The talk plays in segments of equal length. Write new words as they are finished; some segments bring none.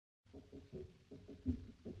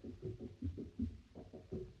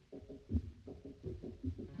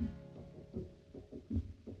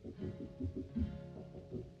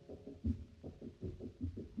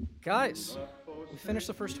Guys, we finished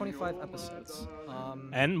the first 25 episodes.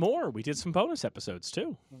 And more. We did some bonus episodes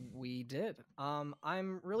too. We did.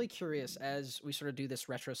 I'm really curious as we sort of do this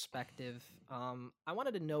retrospective. I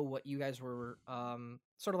wanted to know what you guys were,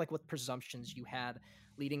 sort of like what presumptions you had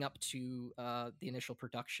leading up to the initial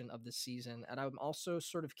production of the season, and I'm also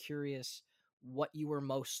sort of curious what you were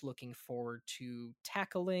most looking forward to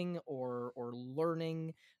tackling or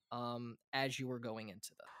learning as you were going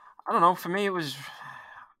into this. I don't know. For me, it was.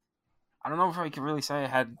 I don't know if I could really say I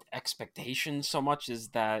had expectations so much as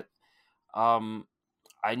that um,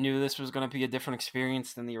 I knew this was going to be a different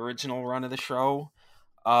experience than the original run of the show.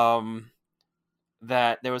 Um,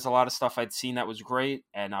 that there was a lot of stuff I'd seen that was great,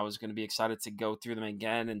 and I was going to be excited to go through them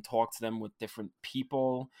again and talk to them with different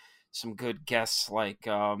people. Some good guests, like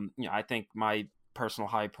I think my personal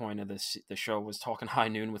high point of the show was talking High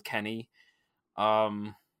Noon with Kenny.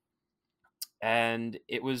 And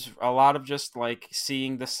it was a lot of just like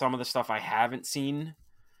seeing some of the stuff I haven't seen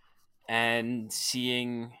and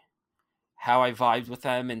seeing how I vibed with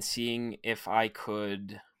them and seeing if I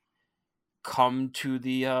could come to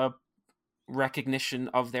the recognition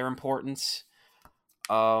of their importance.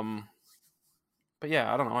 But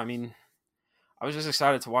yeah, I don't know. I mean, I was just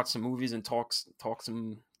excited to watch some movies and talk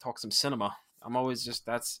some cinema. I'm always just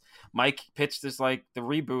that's Mike pitched this like the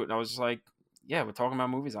reboot, and I was just like, yeah, we're talking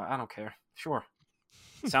about movies. I don't care. Sure,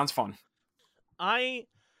 sounds fun. I'm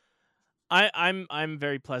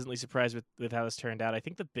very pleasantly surprised with how this turned out. I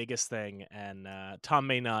think the biggest thing, and Tom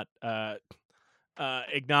may not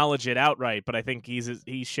acknowledge it outright, but I think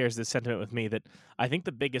he shares this sentiment with me that I think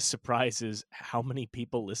the biggest surprise is how many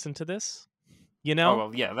people listen to this. You know? Oh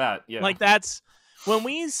well, yeah, Like that's when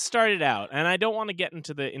we started out, and I don't want to get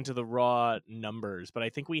into the raw numbers, but I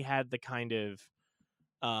think we had the kind of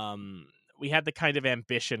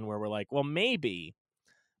ambition where we're like, well, maybe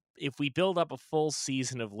if we build up a full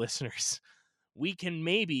season of listeners, we can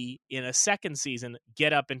maybe in a second season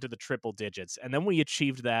get up into the triple digits. And then we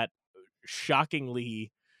achieved that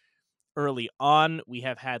shockingly early on. We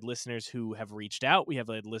have had listeners who have reached out. We have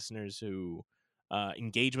had listeners who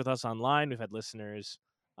engage with us online. We've had listeners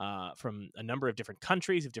from a number of different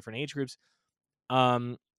countries, of different age groups.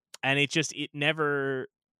 And it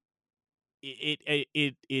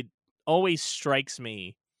always strikes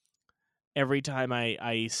me every time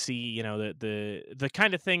I see, the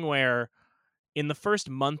kind of thing where in the first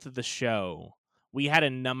month of the show, we had a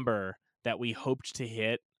number that we hoped to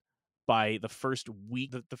hit by the first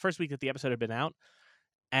week, the first week that the episode had been out.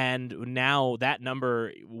 And now that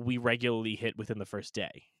number we regularly hit within the first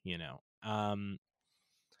day, and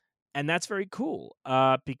that's very cool.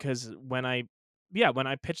 Because when I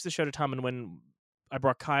pitched the show to Tom and when I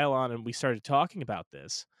brought Kyle on and we started talking about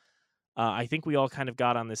this, I think we all kind of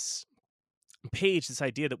got on this page, this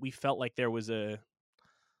idea that we felt like there was a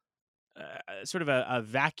sort of a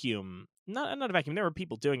vacuum, not a vacuum. There were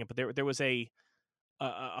people doing it, but there was a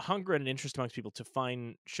hunger and an interest amongst people to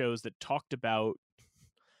find shows that talked about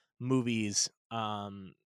movies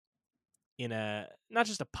in a not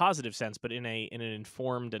just a positive sense, but in an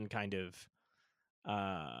informed and kind of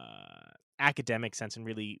academic sense, and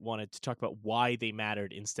really wanted to talk about why they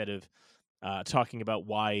mattered instead of talking about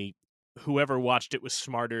why whoever watched it was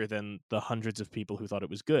smarter than the hundreds of people who thought it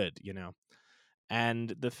was good,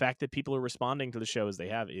 And the fact that people are responding to the show as they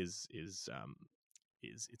have is it's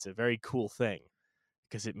a very cool thing,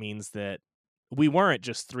 because it means that we weren't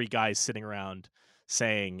just three guys sitting around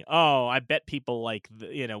saying, "Oh, I bet people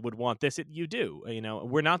would want this." You do,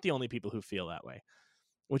 we're not the only people who feel that way,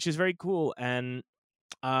 which is very cool. And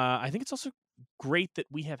I think it's also great that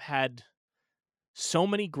we have had so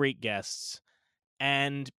many great guests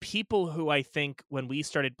and people who I think when we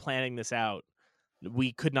started planning this out,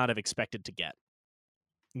 we could not have expected to get.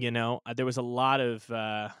 There was a lot of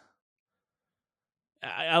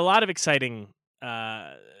exciting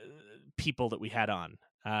people that we had on,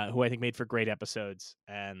 who I think made for great episodes.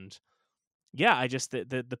 And yeah, I just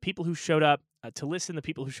the people who showed up to listen, the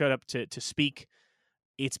people who showed up to speak,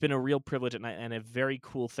 it's been a real privilege and a very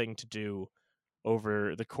cool thing to do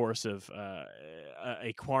over the course of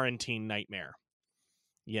a quarantine nightmare.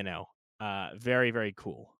 Very, very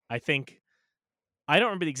cool. I think I don't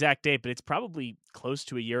remember the exact date, but it's probably close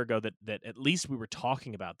to a year ago that at least we were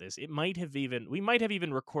talking about this. We might have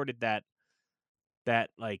even recorded that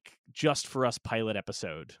like just for us pilot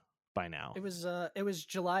episode by now. It was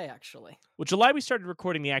July, actually. Well, July we started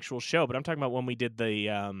recording the actual show, but I'm talking about when we did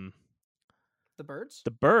the birds.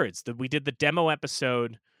 We did the demo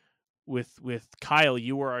episode with Kyle.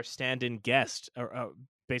 You were our stand-in guest,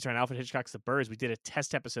 based on Alfred Hitchcock's The Birds. We did a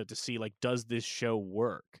test episode to see does this show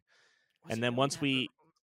work? And then once we,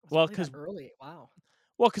 well, because early, wow.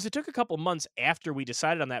 Well, because it took a couple months after we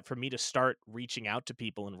decided on that for me to start reaching out to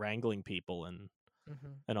people and wrangling people Hmm.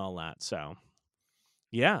 and all that. So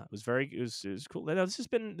yeah, it was cool. No, this has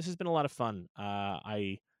been a lot of fun.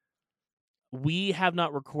 I We have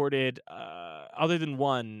not recorded other than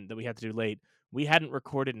one that we had to do late. We hadn't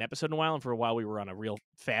recorded an episode in a while, and for a while we were on a real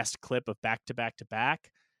fast clip of back to back to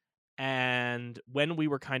back. And when we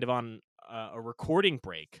were kind of on a recording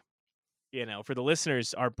break, for the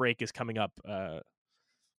listeners, our break is coming up.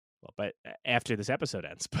 Well, but after this episode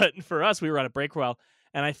ends. But for us, we were on a break for a while,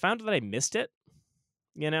 and I found that I missed it.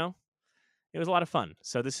 You know, it was a lot of fun.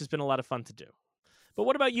 So this has been a lot of fun to do. But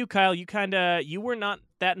what about you, Kyle? You were not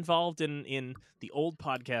that involved in the old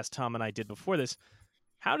podcast Tom and I did before this.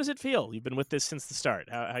 How does it feel? You've been with this since the start.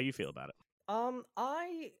 How you feel about it?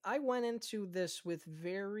 I went into this with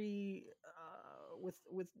very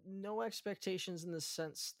with no expectations, in the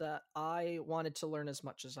sense that I wanted to learn as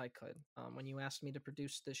much as I could. When you asked me to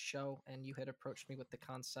produce this show and you had approached me with the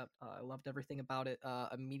concept, I loved everything about it.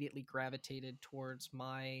 Immediately gravitated towards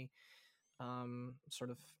my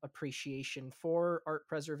sort of appreciation for art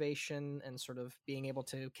preservation, and sort of being able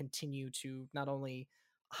to continue to not only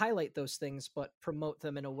highlight those things but promote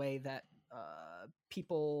them in a way that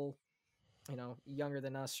people, younger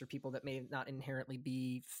than us, or people that may not inherently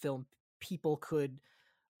be film people, could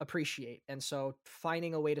appreciate. And so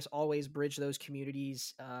finding a way to always bridge those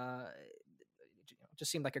communities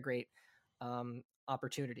just seemed like a great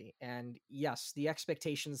opportunity. And yes, the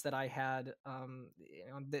expectations that I had, I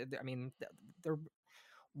mean, they're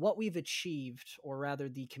what we've achieved, or rather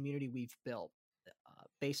the community we've built,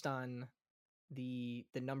 based on the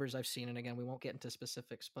numbers I've seen. And again, we won't get into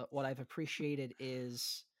specifics, but what I've appreciated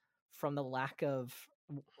is, from the lack of,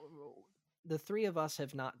 the three of us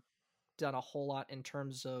have not done a whole lot in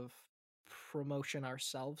terms of promotion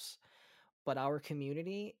ourselves, but our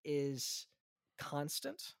community is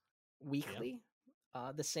constant, Yeah, weekly.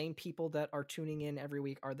 The same people that are tuning in every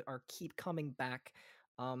week are keep coming back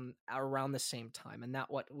around the same time, and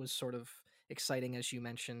that what was sort of exciting, as you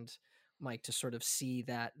mentioned, Mike, to sort of see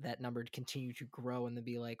that number continue to grow, and then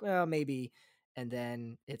be like, well, maybe, and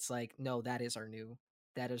then it's like, no, that is our new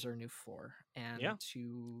floor. And yeah.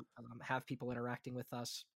 to have people interacting with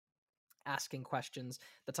us, asking questions,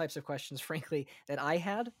 the types of questions, frankly, that I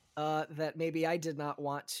had, that maybe I did not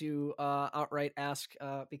want to outright ask,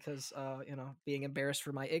 because, being embarrassed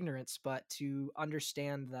for my ignorance, but to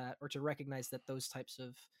understand that, or to recognize that those types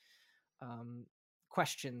of um,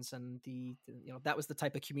 questions, and that was the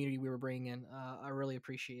type of community we were bringing in. I really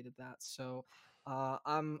appreciated that. So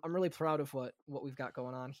I'm really proud of what we've got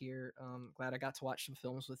going on here. Glad I got to watch some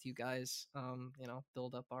films with you guys.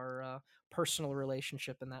 Build up our personal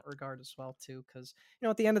relationship in that regard as well too. Because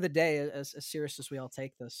at the end of the day, as serious as we all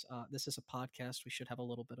take this, this is a podcast. We should have a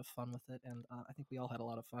little bit of fun with it, and I think we all had a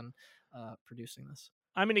lot of fun producing this.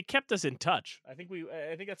 I mean, it kept us in touch. I think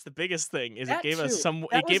that's the biggest thing. Is it That gave us too. some.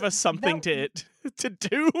 That It was gave us that. something to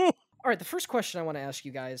do. All right, the first question I want to ask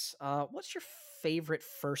you guys: what's your favorite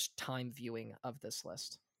first time viewing of this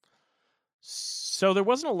list? So there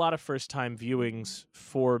wasn't a lot of first time viewings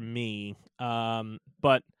for me,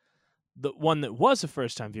 but the one that was a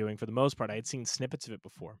first time viewing, for the most part, I had seen snippets of it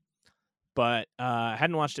before, but I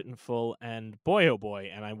hadn't watched it in full. And boy, oh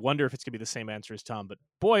boy, and I wonder if it's gonna be the same answer as Tom. But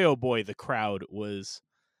boy, oh boy, the crowd was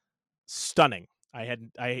stunning. I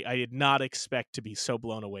did not expect to be so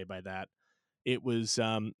blown away by that. It was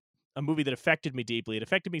a movie that affected me deeply. It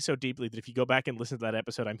affected me so deeply that if you go back and listen to that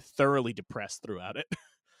episode, I'm thoroughly depressed throughout it.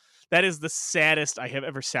 That is the saddest I have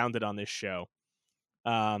ever sounded on this show.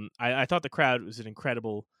 I thought The Crowd was an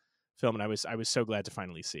incredible film, and I was so glad to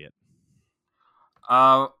finally see it.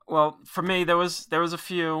 Well, for me, there was a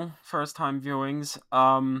few first time viewings.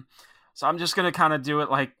 So I'm just gonna kind of do it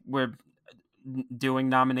like we're doing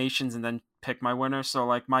nominations and then pick my winner. So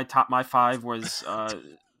like my five was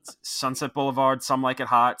Sunset Boulevard, Some Like It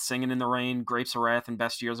Hot, Singing in the Rain, Grapes of Wrath, and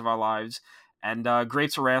Best Years of Our Lives. And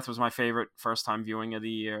Grapes of Wrath was my favorite first time viewing of the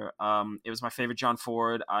year. It was my favorite John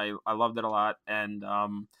Ford. I loved it a lot, and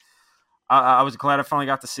I was glad I finally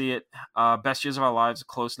got to see it. Best Years of Our Lives,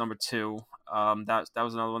 close number two. That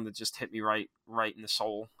was another one that just hit me right in the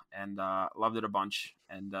soul, and loved it a bunch.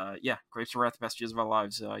 And yeah, Grapes of Wrath, Best Years of Our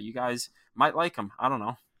Lives. You guys might like them. I don't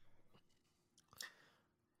know.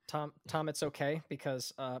 Tom, it's okay,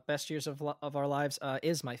 because Best Years of Our Lives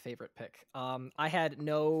is my favorite pick. I had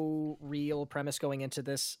no real premise going into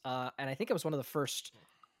this, and I think it was one of the first,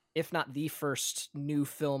 if not the first, new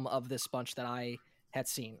film of this bunch that I had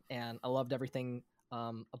seen, and I loved everything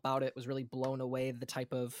about it. Was really blown away, the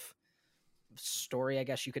type of story, I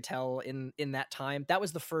guess you could tell in that time. That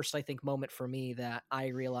was the first, I think, moment for me that I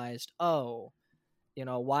realized, oh,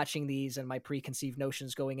 watching these and my preconceived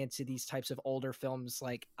notions going into these types of older films,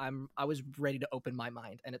 like I was ready to open my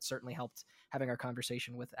mind, and it certainly helped having our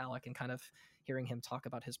conversation with Alec and kind of hearing him talk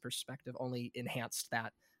about his perspective only enhanced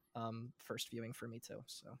that first viewing for me too.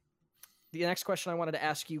 So the next question I wanted to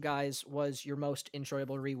ask you guys was your most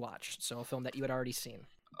enjoyable rewatch. So a film that you had already seen.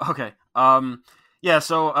 Okay. Yeah.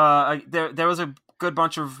 So there was a good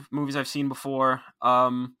bunch of movies I've seen before.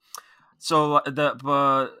 So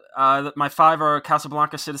my five are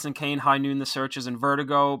Casablanca, Citizen Kane, High Noon, The Searchers, and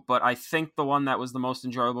Vertigo. But I think the one that was the most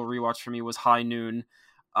enjoyable rewatch for me was High Noon.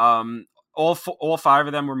 All five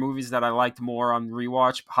of them were movies that I liked more on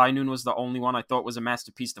rewatch. High Noon was the only one I thought was a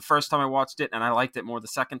masterpiece the first time I watched it, and I liked it more the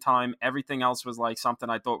second time. Everything else was like something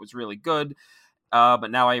I thought was really good.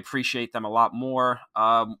 But now I appreciate them a lot more.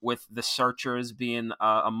 With The Searchers being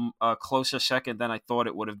a closer second than I thought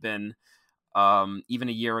it would have been, even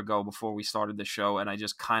a year ago before we started the show, and I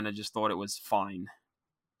just kind of just thought it was fine.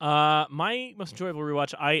 My most enjoyable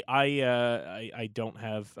rewatch. I don't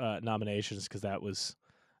have nominations because that was.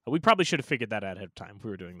 We probably should have figured that out ahead of time if we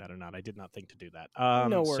were doing that or not. I did not think to do that.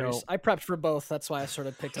 No worries. So I prepped for both. That's why I sort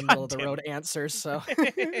of picked a middle of the road answers. So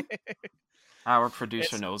Our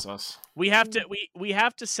producer knows us. we have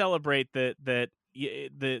to celebrate the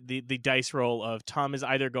dice roll of Tom is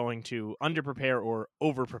either going to underprepare or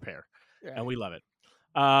overprepare, and we love it.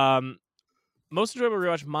 Most enjoyable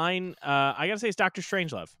rewatch, mine, I gotta say, is Doctor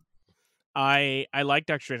Strangelove. I liked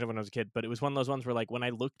Doctor Strangelove when I was a kid, but it was one of those ones where, like, when I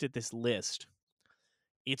looked at this list,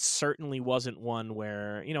 it certainly wasn't one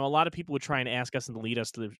where, a lot of people would try and ask us in the lead up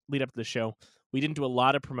to the show. We didn't do a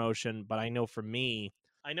lot of promotion, but I know for me,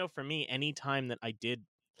 any time that I did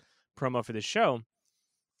promo for this show,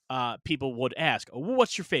 people would ask, "Oh, well,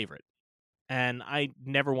 what's your favorite?" And I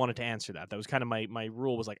never wanted to answer that. That was kind of my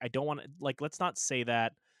rule, was like, I don't want to, like, let's not say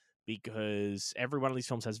that, because every one of these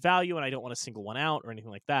films has value and I don't want to single one out or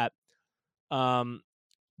anything like that.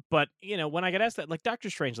 But when I got asked that, like, Doctor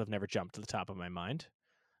Strangelove never jumped to the top of my mind.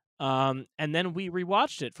 And then we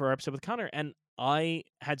rewatched it for our episode with Connor, and I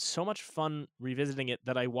had so much fun revisiting it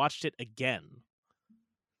that I watched it again.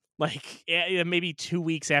 Like, maybe 2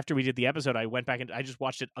 weeks after we did the episode, I went back and I just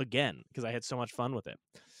watched it again because I had so much fun with it.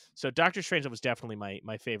 So Doctor Strangelove was definitely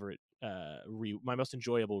my favorite, my most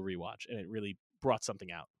enjoyable rewatch, and it really brought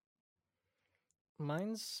something out.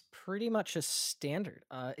 Mine's pretty much a standard.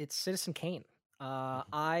 It's Citizen Kane.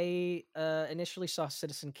 I initially saw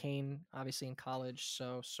Citizen Kane obviously in college,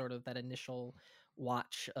 so sort of that initial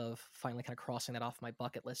watch of finally kind of crossing that off my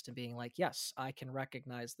bucket list and being like, yes, I can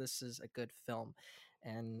recognize this is a good film.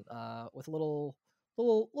 And with a little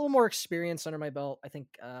more experience under my belt, I think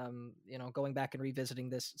going back and revisiting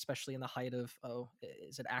this, especially in the height of, oh,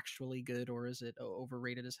 is it actually good or is it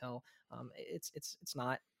overrated as hell? It's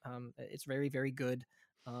not. It's very, very good.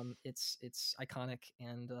 It's iconic,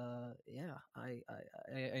 and yeah, I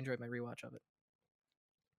enjoyed my rewatch of it.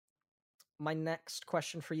 My next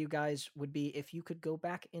question for you guys would be, if you could go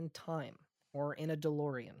back in time or in a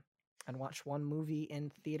DeLorean and watch one movie in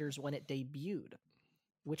theaters when it debuted,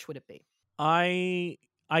 which would it be? I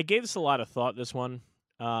gave this a lot of thought, this one,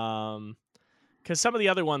 because some of the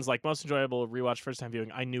other ones, like most enjoyable rewatch first time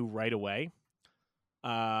viewing, I knew right away.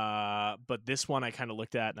 But this one I kind of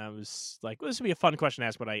looked at and I was like, well, this would be a fun question to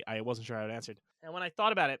ask, but I wasn't sure how to answer it. And when I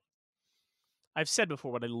thought about it, I've said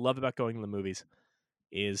before, what I love about going to the movies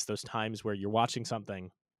is those times where you're watching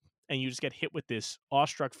something and you just get hit with this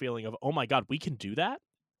awestruck feeling of, oh my God, we can do that.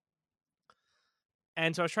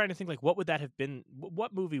 And so I was trying to think, like, what would that have been?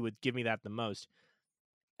 What movie would give me that the most?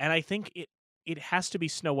 And I think it has to be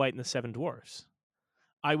Snow White and the Seven Dwarfs.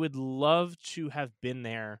 I would love to have been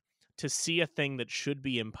there to see a thing that should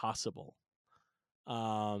be impossible.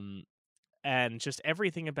 And just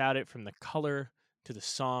everything about it, from the color to the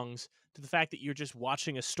songs to the fact that you're just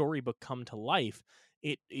watching a storybook come to life,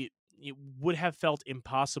 it would have felt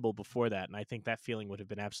impossible before that, and I think that feeling would have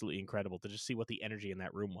been absolutely incredible to just see what the energy in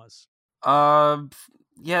that room was.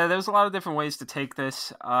 Yeah, there's a lot of different ways to take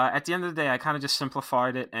this. At the end of the day, I kind of just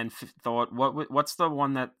simplified it and thought, what's the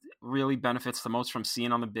one that really benefits the most from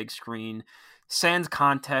seeing on the big screen? Sans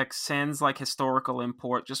context, sans like historical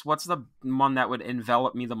import. Just what's the one that would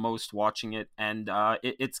envelop me the most watching it? And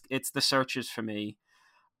it's The Searchers for me.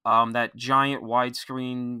 That giant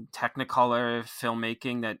widescreen Technicolor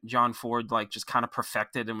filmmaking that John Ford like just kind of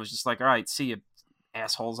perfected and was just like, all right, see you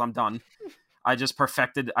assholes, I'm done. I just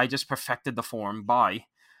perfected the form. Bye.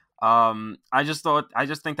 I just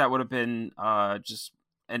think that would have been just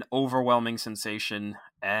an overwhelming sensation,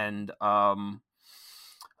 and what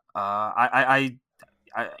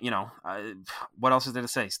else is there to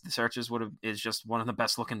say? The Searchers is just one of the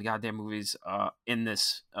best looking goddamn movies in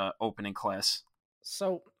this opening class.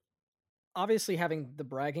 So obviously having the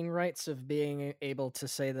bragging rights of being able to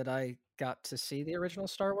say that I got to see the original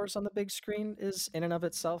Star Wars on the big screen is in and of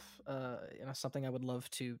itself, something I would love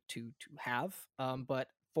to have. But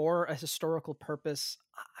for a historical purpose,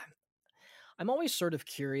 I'm always sort of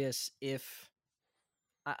curious if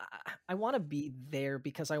I want to be there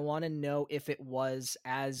because I want to know if it was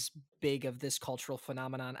as big of this cultural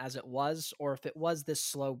phenomenon as it was, or if it was this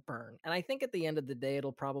slow burn. And I think at the end of the day,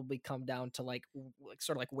 it'll probably come down to like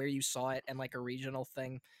sort of like where you saw it and like a regional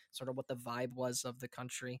thing, sort of what the vibe was of the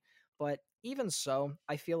country. But even so,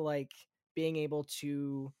 I feel like being able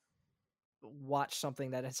to watch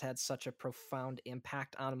something that has had such a profound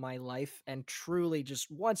impact on my life and truly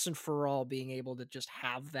just once and for all being able to just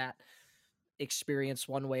have that experience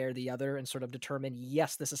one way or the other and sort of determine,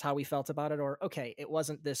 yes, this is how we felt about it, or okay, it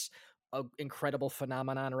wasn't this incredible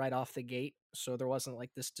phenomenon right off the gate, so there wasn't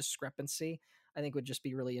like this discrepancy, I think would just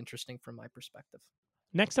be really interesting from my perspective.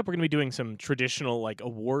 Next up, we're going to be doing some traditional like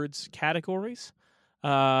awards categories.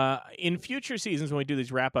 In future seasons, when we do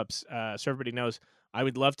these wrap ups, so everybody knows, I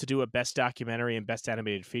would love to do a best documentary and best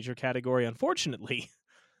animated feature category. Unfortunately,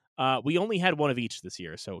 we only had one of each this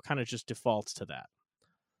year, so it kind of just defaults to that.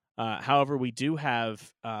 However, we do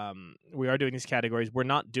have, we are doing these categories. We're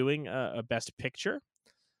not doing a best picture,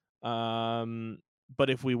 but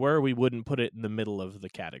if we were, we wouldn't put it in the middle of the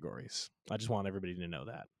categories. I just want everybody to know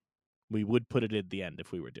that. We would put it at the end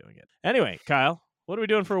if we were doing it. Anyway, Kyle, what are we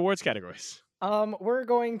doing for awards categories? We're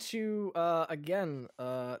going to again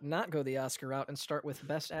not go the Oscar route and start with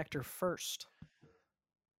best actor first.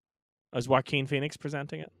 Is Joaquin Phoenix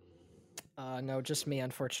presenting it? No, just me,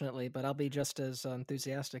 unfortunately, but I'll be just as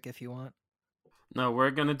enthusiastic if you want. No, we're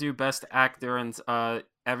gonna do best actor, and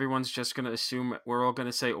everyone's just gonna assume we're all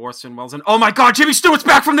gonna say Orson Welles, and oh my God, Jimmy Stewart's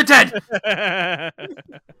back from the dead.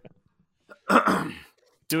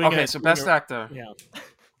 Okay, so best actor. Yeah,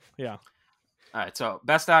 yeah. All right, so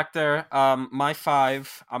best actor. My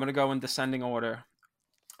five. I'm gonna go in descending order.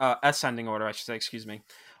 Ascending order, I should say. Excuse me.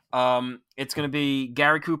 It's gonna be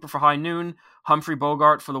Gary Cooper for High Noon, Humphrey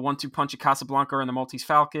Bogart for the 1-2 punch of Casablanca and the Maltese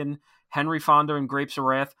Falcon, Henry Fonda in Grapes of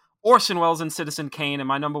Wrath, Orson Welles in Citizen Kane, and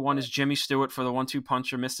my number one is Jimmy Stewart for the 1-2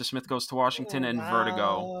 punch of Mr. Smith Goes to Washington and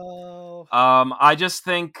Vertigo. I just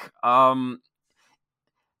think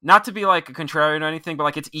not to be like a contrarian or anything, but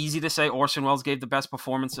like it's easy to say Orson Welles gave the best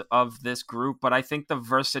performance of this group, but I think the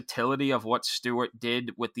versatility of what Stewart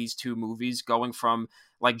did with these two movies, going from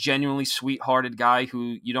like genuinely sweethearted guy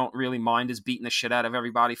who you don't really mind is beating the shit out of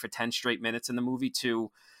everybody for 10 straight minutes in the movie, to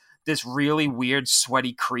this really weird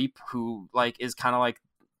sweaty creep who like is kind of like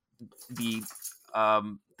the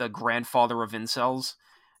grandfather of incels,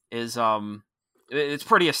 is it's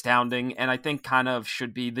pretty astounding, and I think kind of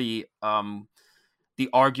should be the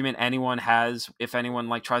argument anyone has if anyone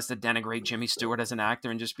like tries to denigrate Jimmy Stewart as an actor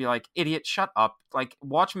and just be like, idiot, shut up. Like,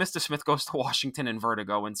 watch Mr. Smith Goes to Washington and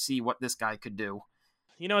Vertigo and see what this guy could do.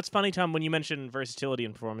 You know, it's funny, Tom, when you mention versatility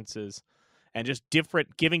in performances and just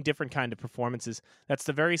giving different kind of performances, that's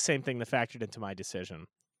the very same thing that factored into my decision.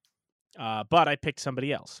 But I picked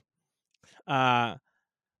somebody else. I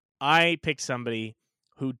picked somebody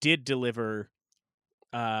who did deliver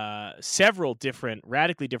several different,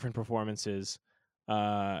 radically different performances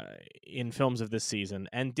in films of this season,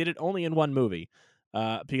 and did it only in one movie,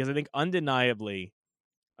 because I think undeniably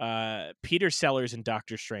Peter Sellers in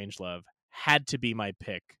Doctor Strangelove had to be my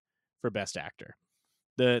pick for Best Actor.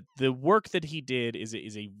 The work that he did is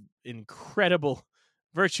a incredible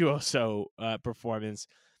virtuoso performance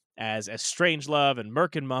as Strangelove and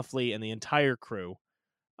Merc and Muffley and the entire crew.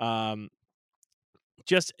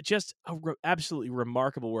 Just absolutely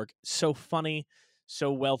remarkable work. So funny,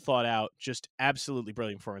 so well thought out. Just absolutely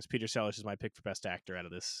brilliant performance. Peter Sellers is my pick for Best Actor out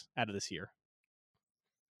of this year.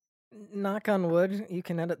 Knock on wood, you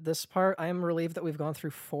can edit this part. I am relieved that we've gone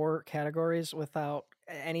through 4 categories without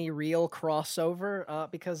any real crossover,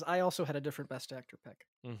 because I also had a different best actor pick.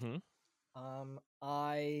 Mm-hmm.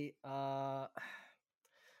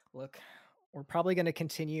 Look, we're probably going to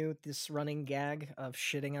continue this running gag of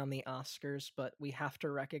shitting on the Oscars, but we have to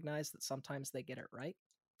recognize that sometimes they get it right.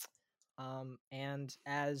 And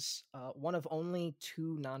as one of only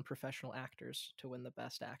 2 non-professional actors to win the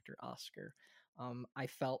Best Actor Oscar, I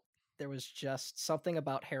felt there was just something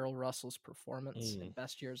about Harold Russell's performance in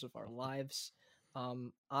Best Years of Our Lives.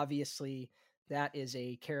 Obviously, that is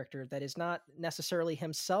a character that is not necessarily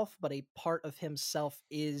himself, but a part of himself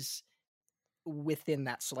is within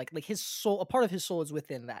that. So like his soul, a part of his soul is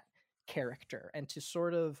within that character. And to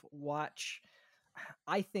sort of watch,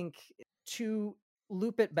 I think, to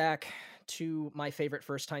loop it back to my favorite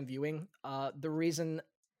first time viewing, the reason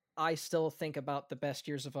I still think about the best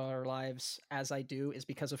years of our lives as I do is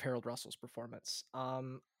because of Harold Russell's performance.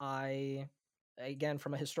 I again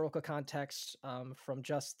from a historical context, from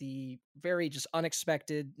just the very just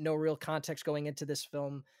unexpected, no real context going into this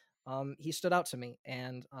film, he stood out to me,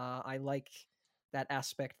 and I like that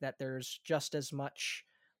aspect that there's just as much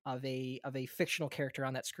of a fictional character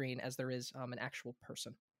on that screen as there is an actual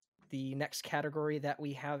person. The next category that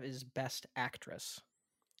we have is Best Actress.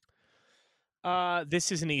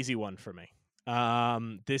 This is an easy one for me.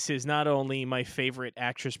 This is not only my favorite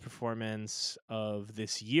actress performance of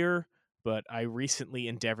this year, but I recently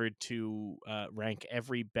endeavored to rank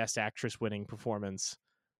every Best Actress winning performance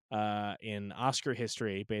in Oscar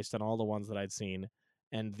history based on all the ones that I'd seen.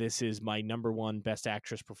 And this is my number one Best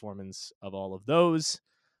Actress performance of all of those.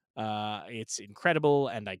 It's incredible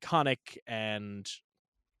and iconic, and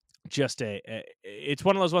just it's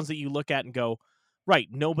one of those ones that you look at and go, right,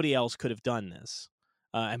 nobody else could have done this.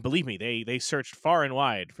 And believe me, they searched far and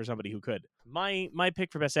wide for somebody who could. My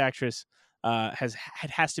pick for Best Actress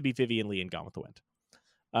has to be Vivian Lee in Gone with the Wind.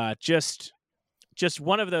 Just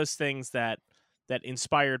one of those things that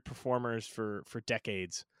inspired performers for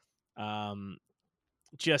decades. Um,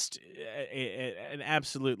 just an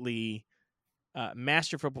absolutely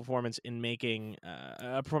masterful performance in making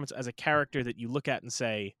a performance as a character that you look at and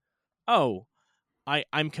say, "Oh,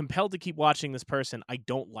 I'm compelled to keep watching this person. I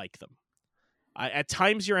don't like them. At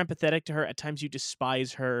times you're empathetic to her. At times you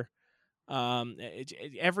despise her.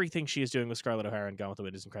 Everything she is doing with Scarlett O'Hara and Gone with the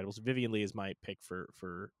Wind is incredible. So Vivian Lee is my pick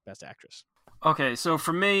for Best Actress. Okay, so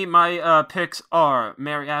for me, my picks are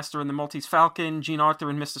Mary Astor in The Maltese Falcon, Jean Arthur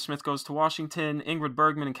in Mr. Smith Goes to Washington, Ingrid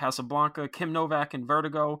Bergman in Casablanca, Kim Novak in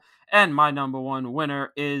Vertigo, and my number one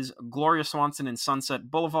winner is Gloria Swanson in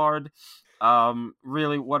Sunset Boulevard.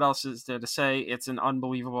 Really, what else is there to say? It's an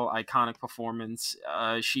unbelievable, iconic performance.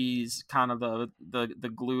 She's kind of the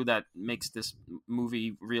glue that makes this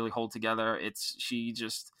movie really hold together. She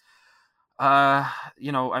just, I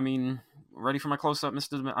mean, ready for my close up,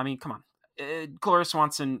 Mr. I mean, come on. Gloria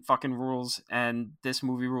Swanson fucking rules, and this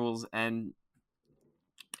movie rules, and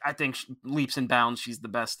I think leaps and bounds she's the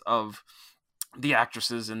best of the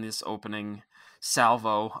actresses in this opening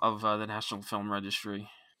salvo of the National Film Registry.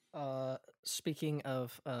 Speaking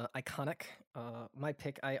of iconic, my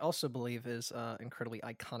pick I also believe is incredibly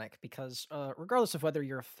iconic because regardless of whether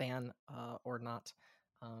you're a fan or not,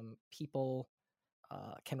 people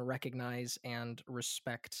can recognize and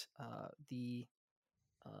respect uh, the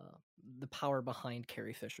power behind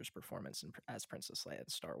Carrie Fisher's performance as Princess Leia in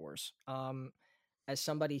Star Wars. As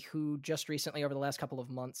somebody who just recently, over the last couple of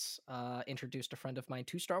months, introduced a friend of mine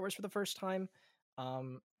to Star Wars for the first time,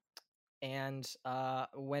 um, and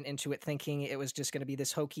went into it thinking it was just going to be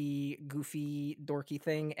this hokey, goofy, dorky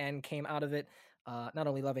thing, and came out of it not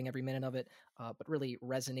only loving every minute of it, but really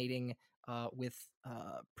resonating with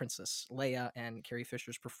Princess Leia and Carrie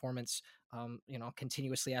Fisher's performance.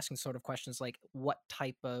 Continuously asking sort of questions like, what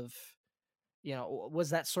type of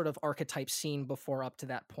was that sort of archetype seen before up to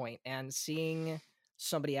that point? And seeing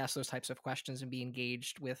somebody ask those types of questions and be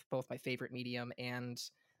engaged with both my favorite medium and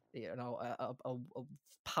a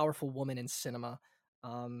powerful woman in cinema.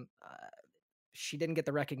 She didn't get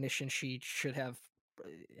the recognition she should have,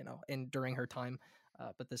 in during her time.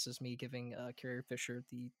 But this is me giving Carrie Fisher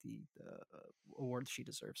the award she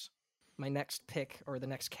deserves. My next pick, or the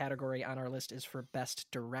next category on our list, is for Best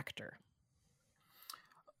Director.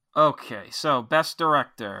 Okay, so best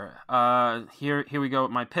director. Here we go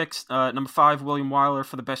with my picks. Number 5, William Wyler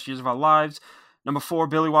for The Best Years of Our Lives. Number 4,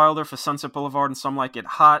 Billy Wilder for Sunset Boulevard and Some Like It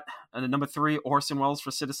Hot. And number 3, Orson Welles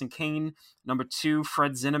for Citizen Kane. Number 2,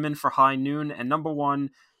 Fred Zinnemann for High Noon. And number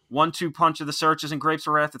 1-2 punch of the Searchers and Grapes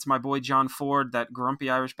of Wrath. It's my boy John Ford, that grumpy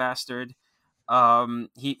Irish bastard.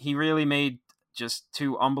 He really made just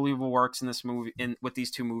two unbelievable works in this movie, with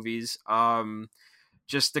these two movies.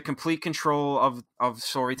 Just the complete control of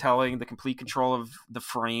storytelling, the complete control of the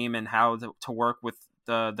frame, and how to work with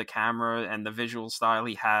the camera and the visual style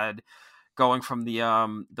he had, going from the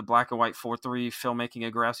black and white 4:3 filmmaking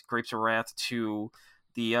of Grapes of Wrath to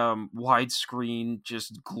the widescreen,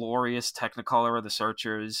 just glorious Technicolor of The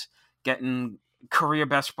Searchers, getting career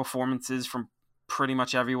best performances from pretty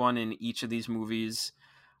much everyone in each of these movies.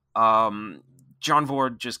 John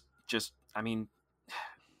Ford just I mean,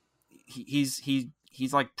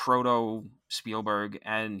 he's like proto Spielberg,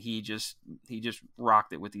 and he just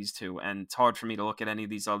rocked it with these two. And it's hard for me to look at any of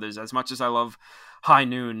these others. As much as I love High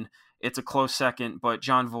Noon, it's a close second. But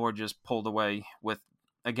John Ford just pulled away with,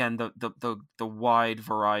 again, the wide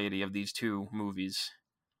variety of these two movies.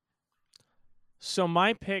 So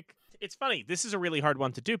my pick, it's funny. This is a really hard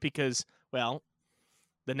one to do because, well,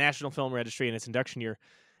 the National Film Registry in its induction year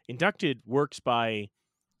Inducted works by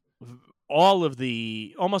almost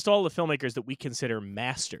all the filmmakers that we consider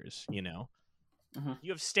masters. Mm-hmm.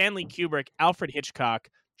 You have Stanley Kubrick, Alfred Hitchcock,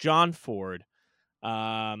 John Ford.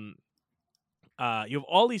 Um, you have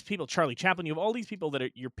all these people, Charlie Chaplin. You have all these people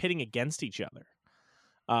that you're pitting against each other,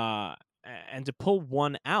 and to pull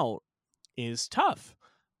one out is tough.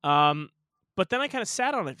 But then I kind of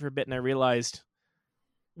sat on it for a bit, and I realized,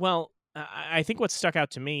 well, I think what stuck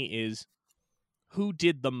out to me is who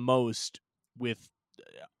did the most with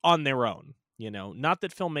on their own. Not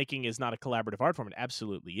that filmmaking is not a collaborative art form; it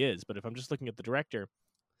absolutely is. But if I'm just looking at the director,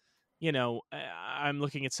 I'm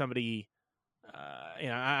looking at somebody.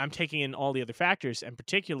 I'm taking in all the other factors, and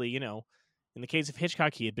particularly, in the case of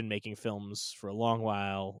Hitchcock, he had been making films for a long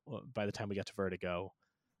while by the time we got to Vertigo,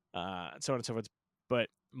 and so on and so forth. But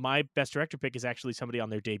my best director pick is actually somebody on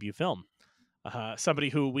their debut film. Somebody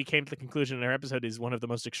who we came to the conclusion in our episode is one of the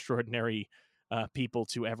most extraordinary people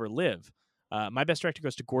to ever live. My best director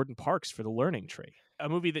goes to Gordon Parks for The Learning Tree, a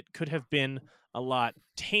movie that could have been a lot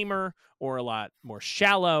tamer or a lot more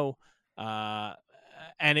shallow,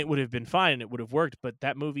 and it would have been fine and it would have worked. But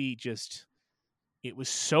that movie it was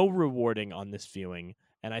so rewarding on this viewing,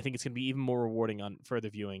 and I think it's going to be even more rewarding on further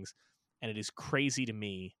viewings. And it is crazy to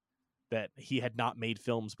me that he had not made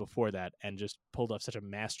films before that and just pulled off such a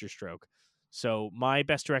masterstroke. So my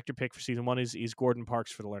best director pick for season 1 is Gordon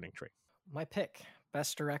Parks for The Learning Tree. My pick,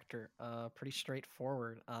 best director, pretty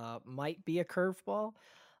straightforward. Might be a curveball,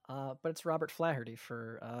 but it's Robert Flaherty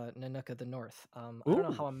for Nanook of the North. I don't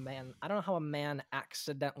know how a man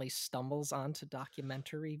accidentally stumbles onto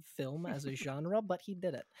documentary film as a genre, but he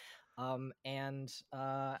did it. And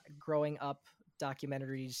growing up,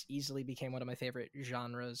 documentaries easily became one of my favorite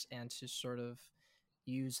genres, and to sort of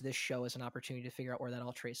use this show as an opportunity to figure out where that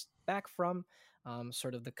all traced back from,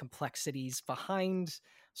 sort of the complexities behind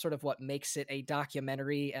sort of what makes it a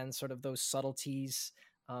documentary, and sort of those subtleties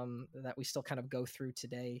that we still kind of go through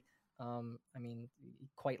today. I mean,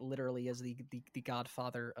 quite literally is the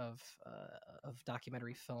godfather of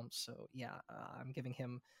documentary films. So yeah, I'm giving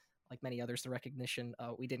him, like many others, the recognition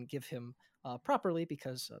we didn't give him properly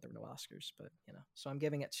because there were no Oscars. But so I'm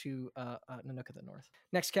giving it to Nanook of the North.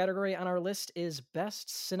 Next category on our list is best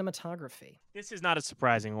cinematography. This is not a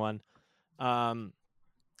surprising one.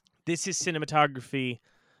 This is cinematography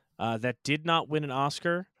that did not win an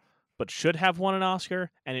Oscar, but should have won an Oscar,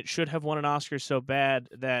 and it should have won an Oscar so bad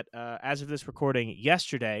that as of this recording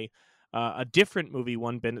yesterday, a different movie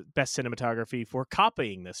won best cinematography for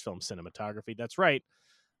copying this film's cinematography. That's right.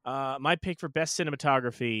 My pick for best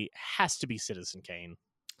cinematography has to be Citizen Kane.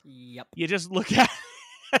 Yep. You just look at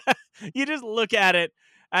it.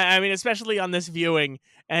 I mean, especially on this viewing,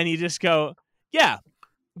 and you just go, yeah,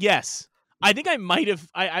 yes. I think I might have.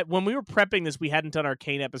 I when we were prepping this, we hadn't done our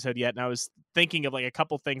Kane episode yet, and I was thinking of like a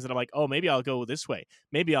couple things that I'm like, oh, maybe I'll go this way,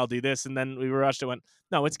 maybe I'll do this, and then we rushed and went,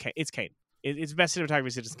 no, it's Kane. It's Kane. It's best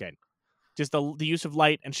cinematography, Citizen Kane. Just the use of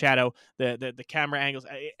light and shadow, the camera angles,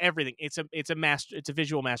 everything. It's a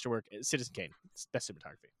visual masterwork. Citizen Kane. It's best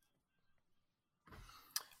cinematography.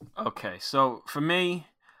 Okay, so for me,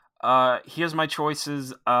 here's my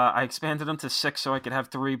choices. I expanded them to 6 so I could have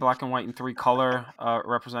 3 black and white and 3 color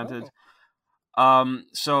represented.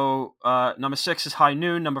 So number 6 is High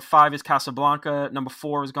Noon. Number 5 is Casablanca. Number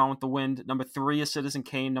 4 is Gone with the Wind. Number 3 is Citizen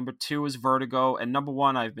Kane. Number 2 is Vertigo. And number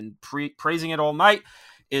 1, I've been praising it all night,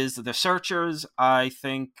 is The Searchers. I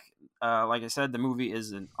think, like I said, the movie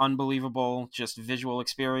is an unbelievable just visual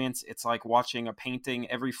experience. It's like watching a painting.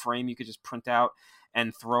 Every frame you could just print out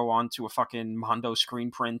and throw onto a fucking Mondo screen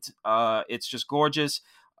print. It's just gorgeous.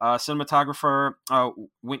 Cinematographer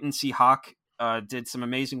Winton C. Hawk did some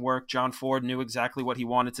amazing work. John Ford knew exactly what he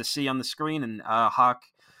wanted to see on the screen, and Hawk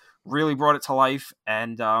really brought it to life.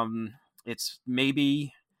 And it's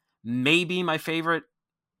maybe my favorite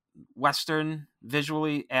Western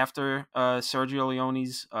visually after Sergio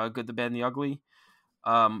Leone's Good, the Bad, and the Ugly.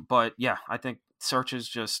 But yeah, I think Searchers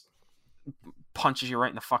just punches you right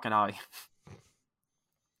in the fucking eye.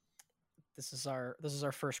 This is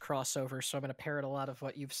our first crossover, so I'm going to parrot a lot of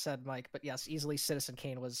what you've said, Mike. But yes, easily Citizen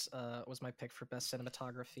Kane was my pick for best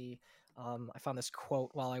cinematography. I found this quote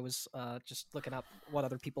while I was just looking up what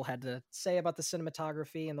other people had to say about the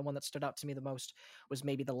cinematography, and the one that stood out to me the most was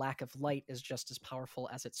maybe the lack of light is just as powerful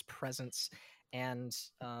as its presence. And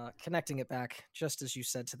connecting it back, just as you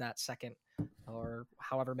said, to that second, or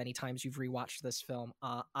however many times you've rewatched this film,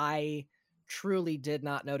 I truly did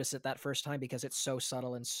not notice it that first time because it's so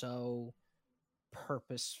subtle and so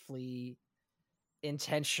purposefully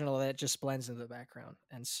intentional that it just blends into the background.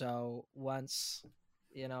 And so once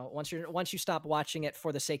you stop watching it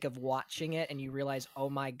for the sake of watching it, and you realize, oh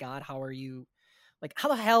my god, how are you Like, how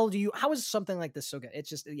the hell do you? How is something like this so good? It's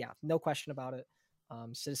just, yeah, no question about it.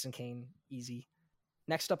 Citizen Kane, easy.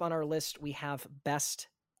 Next up on our list, we have best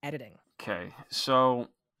editing. Okay, so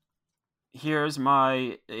here's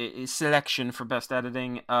my selection for best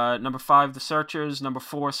editing. Number 5, The Searchers. Number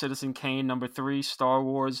 4, Citizen Kane. Number 3, Star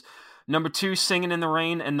Wars. Number 2, Singing in the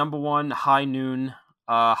Rain. And number 1, High Noon.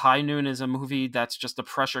 High Noon is a movie that's just a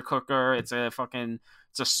pressure cooker. It's a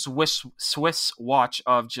Swiss watch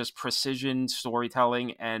of just precision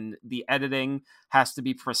storytelling, and the editing has to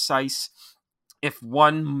be precise. If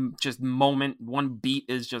one just moment, one beat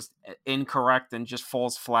is just incorrect and just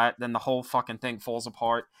falls flat, then the whole fucking thing falls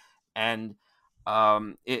apart. And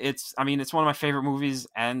it's it's one of my favorite movies,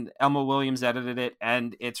 and Elmo Williams edited it,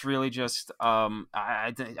 and it's really just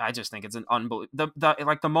I just think it's an unbelievable,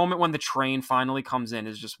 the moment when the train finally comes in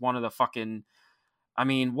is just one of the fucking,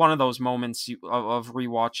 one of those moments of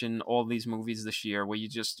rewatching all these movies this year where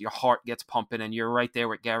your heart gets pumping and you're right there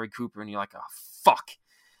with Gary Cooper and you're like, oh fuck.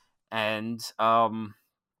 And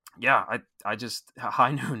yeah, I just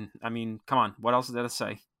High Noon. Come on, what else is there to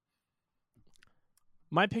say?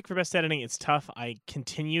 My pick for best editing, it's tough. I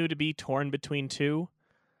continue to be torn between two,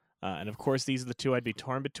 and of course these are the two I'd be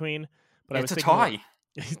torn between. But I was It's a thinking, tie.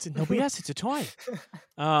 Yes, it's a tie.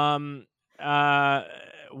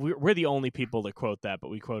 We're the only people that quote that, but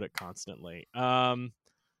we quote it constantly.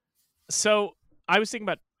 So I was thinking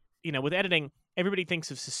about, with editing, everybody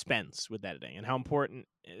thinks of suspense with editing and how important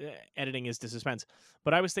editing is to suspense.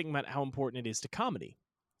 But I was thinking about how important it is to comedy.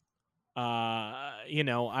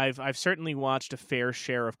 I've certainly watched a fair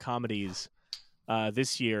share of comedies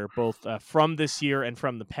this year, both from this year and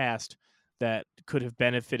from the past, that could have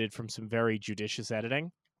benefited from some very judicious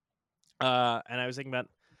editing. And I was thinking about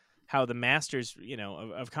how the masters,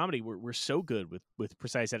 of comedy were so good with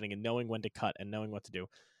precise editing and knowing when to cut and knowing what to do.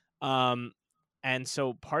 And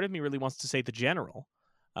so part of me really wants to say The General.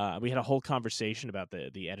 We had a whole conversation about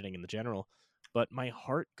the editing in The General, but my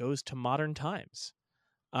heart goes to Modern Times.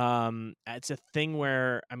 It's a thing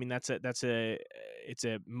where it's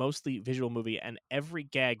a mostly visual movie, and every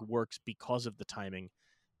gag works because of the timing.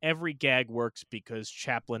 Every gag works because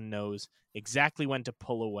Chaplin knows exactly when to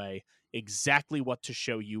pull away, exactly what to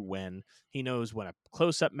show you when. He knows when a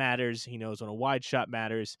close-up matters. He knows when a wide shot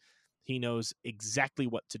matters. He knows exactly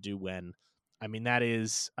what to do when. That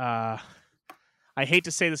is I hate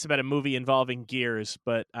to say this about a movie involving gears,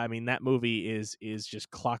 but that movie is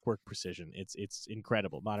just clockwork precision. It's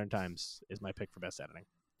incredible. Modern Times is my pick for best editing.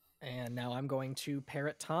 And now I'm going to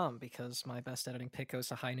parrot Tom because my best editing pick goes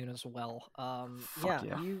to High Noon as well. Fuck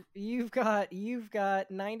yeah. You've got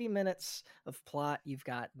 90 minutes of plot. You've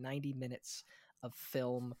got 90 minutes of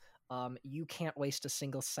film. You can't waste a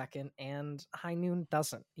single second, and High Noon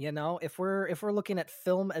doesn't. If we're looking at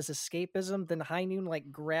film as escapism, then High Noon like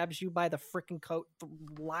grabs you by the freaking coat,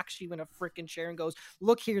 locks you in a freaking chair, and goes,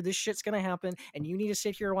 "Look here, this shit's gonna happen, and you need to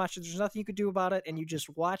sit here and watch it. There's nothing you could do about it." And you just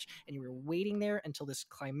watch, and you were waiting there until this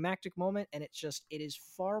climactic moment, and it is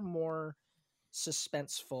far more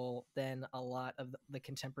suspenseful than a lot of the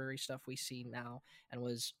contemporary stuff we see now, and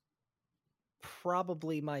was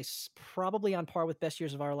probably on par with Best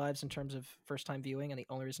Years of Our Lives in terms of first time viewing. And the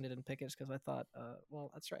only reason I didn't pick it is because I thought,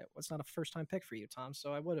 well, that's right, it's not a first time pick for you, Tom,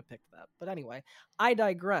 so I would have picked that. But anyway, I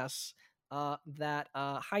digress. That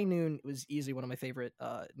High Noon was easily one of my favorite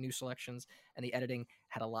new selections, and the editing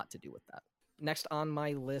had a lot to do with that. Next on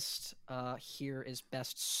my list here is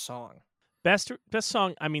best song. Best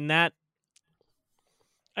song. That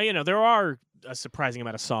there are a surprising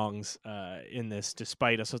amount of songs in this,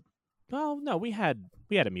 despite us. Well, no, we had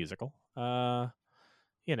a musical. But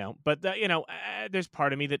there's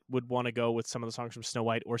part of me that would want to go with some of the songs from Snow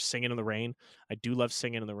White or Singing in the Rain. I do love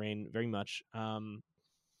Singing in the Rain very much.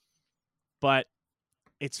 But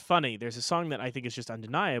it's funny. There's a song that I think is just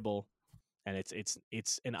undeniable, and it's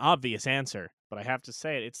an obvious answer, but I have to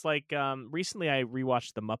say it. It's like recently I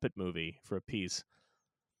rewatched the Muppet movie for a piece,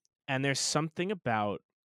 and there's something about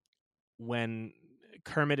when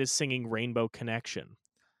Kermit is singing Rainbow Connection,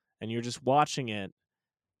 and you're just watching it,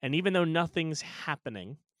 and even though nothing's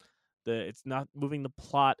happening, it's not moving the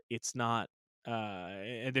plot, it's not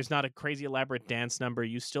there's not a crazy elaborate dance number,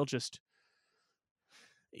 you're just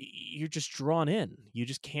drawn in. You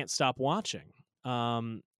just can't stop watching.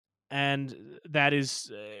 And that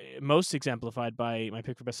is most exemplified by my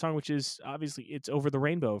pick for best song, which is obviously it's Over the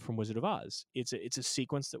Rainbow from Wizard of Oz. It's a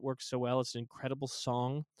sequence that works so well. It's an incredible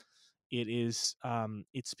song. It is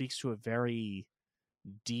it speaks to a very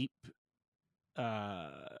deep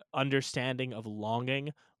understanding of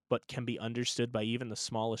longing, but can be understood by even the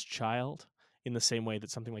smallest child in the same way that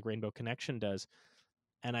something like Rainbow Connection does.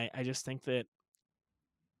 And I just think that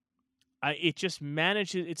it just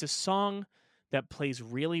manages. It's a song that plays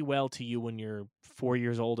really well to you when you're 4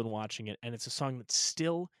 years old and watching it, and it's a song that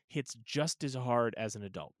still hits just as hard as an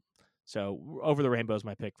adult. So, Over the Rainbow is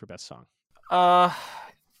my pick for best song.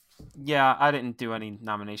 Yeah, I didn't do any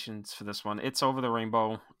nominations for this one. It's Over the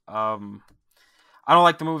Rainbow. I don't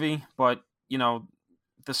like the movie, but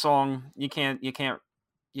the song, you can't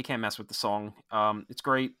mess with the song. It's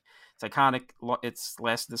great. It's iconic. It's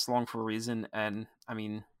lasted this long for a reason, and I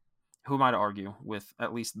mean, who am I to argue with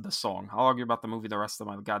at least the song? I'll argue about the movie the rest of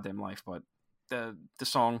my goddamn life, but the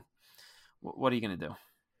song, what are you gonna do?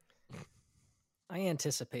 I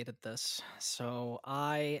anticipated this, so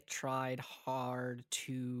I tried hard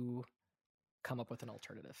to come up with an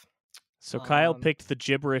alternative. So Kyle picked the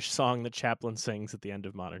gibberish song that Chaplin sings at the end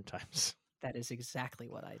of Modern Times. That is exactly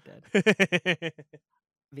what I did.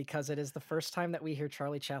 Because it is the first time that we hear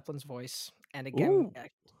Charlie Chaplin's voice. And again,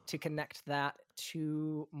 to connect that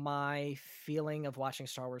to my feeling of watching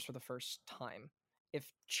Star Wars for the first time.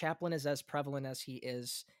 If Chaplin is as prevalent as he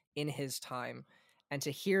is in his time, and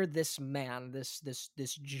to hear this man, this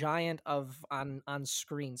giant of on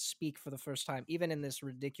screen speak for the first time, even in this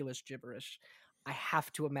ridiculous gibberish, I have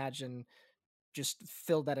to imagine just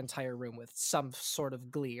filled that entire room with some sort of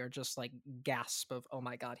glee or just like gasp of, oh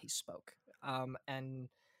my God, he spoke. And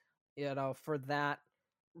for that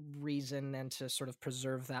reason and to sort of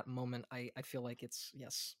preserve that moment, I feel like it's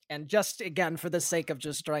yes. And just again, for the sake of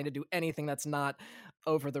just trying to do anything that's not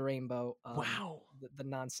Over the Rainbow, wow, the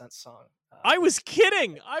nonsense song. I was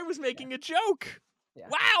kidding. I was making a joke. Yeah.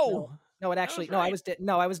 Wow. No, it actually right. I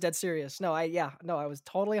was dead serious. I was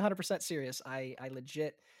totally 100% serious. I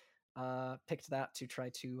legit picked that to try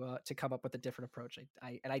to come up with a different approach.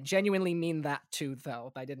 I genuinely mean that too,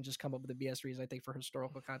 though. I didn't just come up with a BS reason. I think for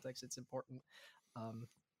historical context, it's important.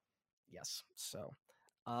 Yes. So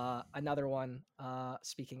another one.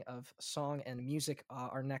 Speaking of song and music,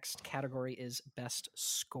 our next category is best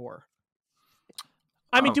score.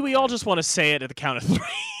 I mean, do we all just want to say it at the count of 3?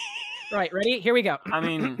 Right. Ready? Here we go. I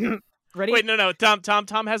mean, ready? Wait, no.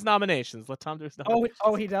 Tom has nominations. Let Tom do his nominations.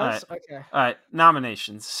 Oh, he does? All right. Okay. All right.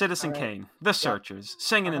 Nominations: Citizen Kane, The Searchers,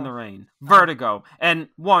 Singing in the Rain, Vertigo, and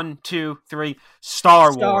 1, 2, 3,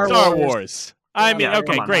 Star Wars. Star Wars. I mean,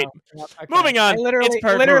 okay, great. Okay. Moving on. It's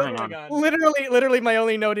perfect. Literally, my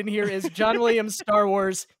only note in here is John Williams, Star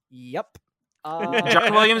Wars. Yep.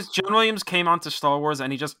 John Williams came onto Star Wars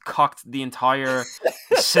and he just cucked the entire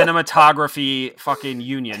cinematography fucking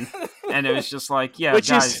union, and it was just like, yeah,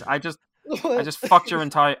 guys, I just fucked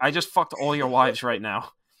all your wives right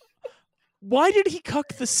now. Why did he cuck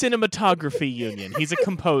the cinematography union? He's a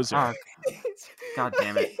composer. God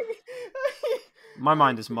damn it. My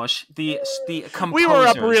mind is mush. The composers. We were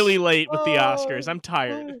up really late with the Oscars. I'm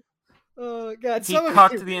tired. Oh God! He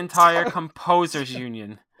cucked the entire composers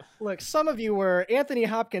union. Look, some of you were. Anthony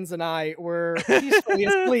Hopkins and I were peacefully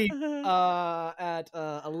asleep at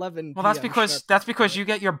 11 Well, that's because you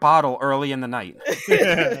get your bottle early in the night,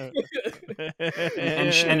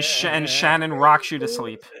 and Shannon rocks you to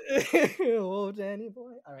sleep. Oh, Danny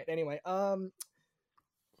boy! All right. Anyway,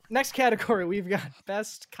 next category we've got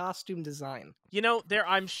best costume design.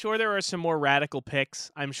 I'm sure there are some more radical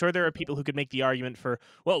picks. I'm sure there are people who could make the argument for,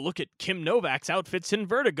 well, look at Kim Novak's outfits in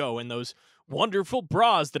Vertigo and those wonderful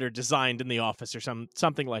bras that are designed in the office or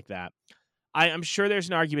something like that. I'm sure there's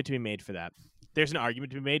an argument to be made for that. There's an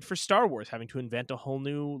argument to be made for Star Wars having to invent a whole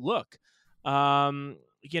new look. There's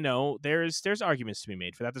arguments to be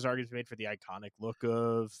made for that. There's arguments to be made for the iconic look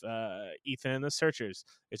of Ethan and the Searchers.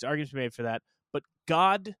 There's arguments to be made for that. But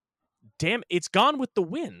God damn, it's Gone with the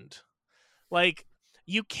Wind. Like,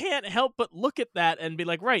 you can't help but look at that and be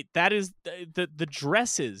like, right, that is the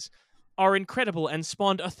dresses are incredible and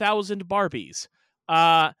spawned 1,000 Barbies.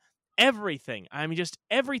 Everything. I mean, just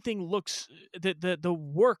everything looks, the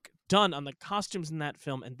work done on the costumes in that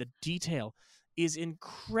film and the detail is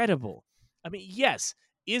incredible. I mean, yes,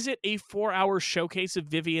 is it a 4-hour showcase of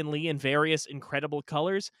Vivien Leigh in various incredible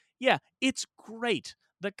colors? Yeah, it's great.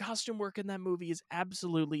 The costume work in that movie is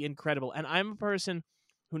absolutely incredible. And I'm a person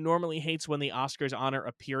who normally hates when the Oscars honor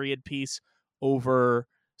a period piece over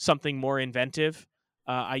something more inventive.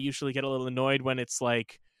 I usually get a little annoyed when it's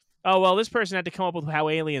like, oh, well, this person had to come up with how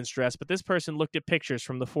aliens dress, but this person looked at pictures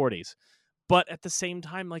from the 40s. But at the same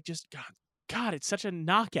time, like, just, God, it's such a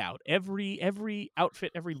knockout. Every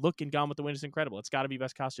outfit, every look in Gone with the Wind is incredible. It's got to be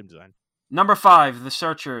best costume design. Number 5, The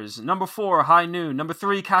Searchers. Number 4, High Noon. Number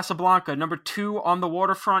 3, Casablanca. Number 2, On the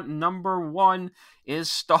Waterfront. Number 1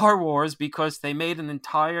 is Star Wars, because they made an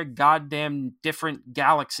entire goddamn different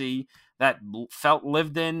galaxy that felt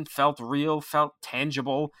lived in, felt real, felt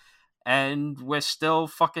tangible. and we're still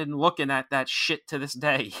fucking looking at that shit to this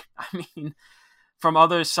day. I mean, from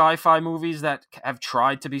other sci-fi movies that have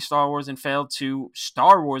tried to be Star Wars and failed to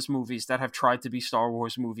Star Wars movies that have tried to be Star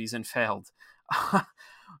Wars movies and failed.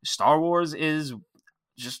 Star Wars is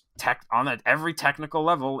just on every technical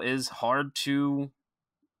level is hard to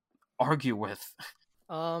argue with.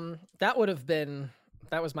 That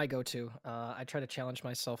was my go-to. I try to challenge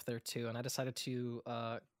myself there too, and I decided to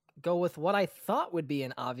go with what I thought would be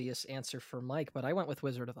an obvious answer for Mike, but I went with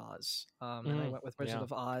Wizard of Oz. And I went with Wizard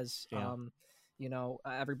of Oz. Yeah.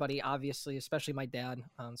 Everybody obviously, especially my dad,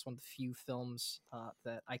 it's one of the few films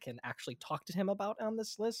that I can actually talk to him about on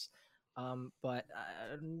this list. But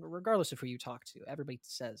regardless of who you talk to, everybody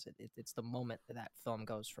says it's the moment that film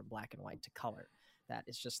goes from black and white to color. That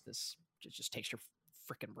is just this, it just takes your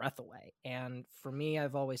freaking breath away. And for me,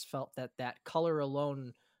 I've always felt that color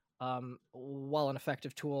alone, while an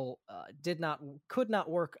effective tool, could not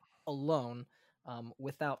work alone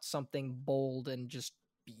without something bold and just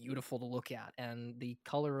beautiful to look at. And the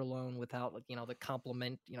color alone, without the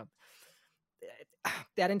complement,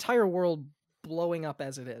 that entire world blowing up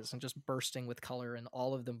as it is and just bursting with color, and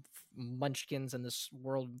all of the munchkins in this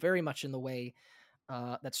world, very much in the way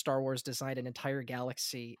that Star Wars designed an entire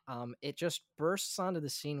galaxy. It just bursts onto the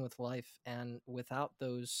scene with life, and without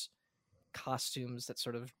those costumes that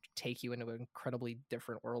sort of take you into an incredibly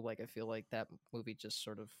different world, like, I feel like that movie just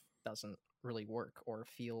sort of doesn't really work, or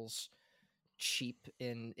feels cheap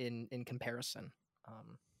in comparison.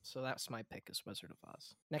 So that's my pick, is Wizard of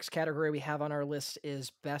Oz. Next category we have on our list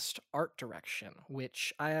is Best Art Direction,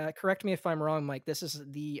 which, correct me if I'm wrong, Mike, this is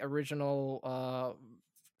the original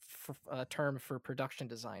term for production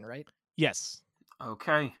design, right? Yes.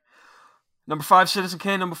 Okay. Number 5, Citizen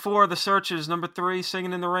Kane. Number 4, The Searchers. Number 3,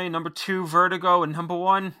 Singing in the Rain. Number 2, Vertigo. And number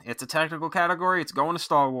 1, it's a technical category. It's going to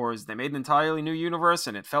Star Wars. They made an entirely new universe,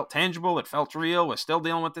 and it felt tangible. It felt real. We're still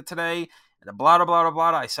dealing with it today. And blah, blah, blah, blah,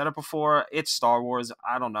 blah. I said it before. It's Star Wars.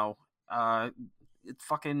 I don't know. It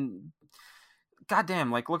fucking...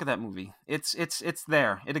 Goddamn, like, look at that movie. It's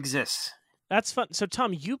there. It exists. That's fun. So,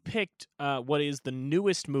 Tom, you picked what is the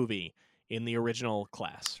newest movie in the original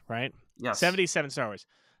class, right? Yes. 77 Star Wars.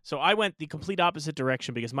 So I went the complete opposite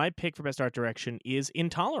direction, because my pick for Best Art Direction is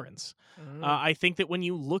Intolerance. I think that when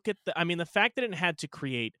you look at the fact that it had to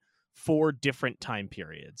create 4 different time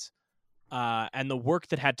periods, and the work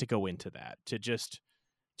that had to go into that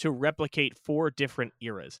to replicate 4 different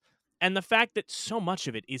eras, and the fact that so much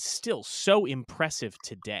of it is still so impressive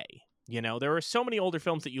today. There are so many older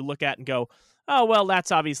films that you look at and go, oh, well,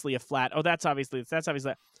 that's obviously a flat. Oh, that's obviously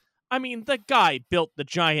that. I mean, the guy built the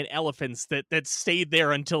giant elephants that stayed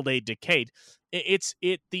there until they decayed.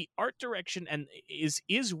 The art direction and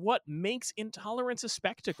is what makes Intolerance a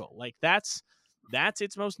spectacle. Like, that's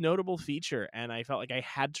its most notable feature, and I felt like I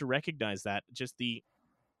had to recognize that. Just the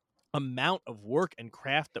amount of work and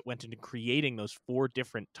craft that went into creating those 4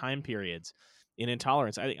 different time periods in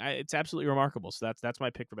Intolerance, I think it's absolutely remarkable. So that's my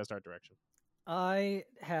pick for Best Art Direction. I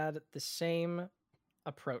had the same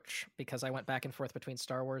approach, because I went back and forth between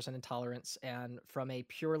Star Wars and Intolerance, and from a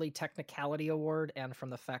purely technicality award, and from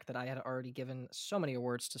the fact that I had already given so many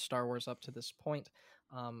awards to Star Wars up to this point,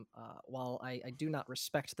 while I do not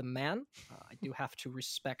respect the man, I do have to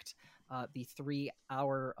respect the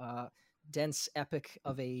 3-hour dense epic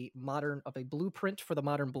of a blueprint for the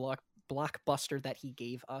modern blockbuster that he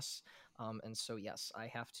gave us. And so, yes, I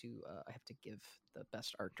have to give the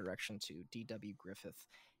best art direction to D.W. Griffith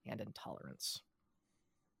and Intolerance.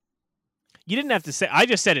 You didn't have to say. I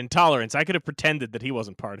just said Intolerance. I could have pretended that he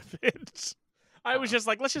wasn't part of it. I was just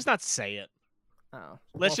like, let's just not say it. Oh,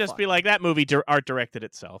 let's just be like, that movie art directed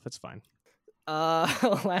itself. It's fine.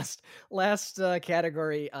 Last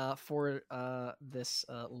category for this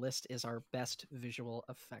list is our best visual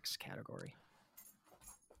effects category.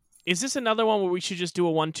 Is this another one where we should just do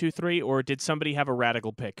a 1, 2, 3, or did somebody have a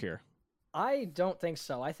radical pick here? I don't think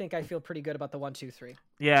so. I think I feel pretty good about the 1, 2, 3.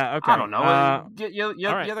 Yeah, okay. I don't know. You're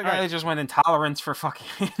the guy that just went Intolerance for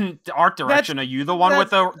fucking art direction. Are you the one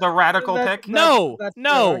with the radical pick? No,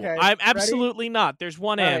 okay. I'm absolutely not. There's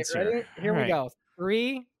one answer. Ready? Here we go.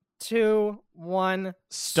 3, 2, 1.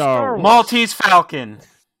 Star Wars. Maltese Falcon.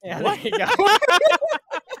 Yeah, there you go.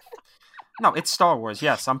 No, it's Star Wars.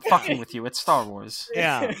 Yes, I'm fucking with you. It's Star Wars.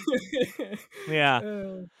 Yeah.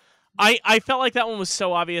 I felt like that one was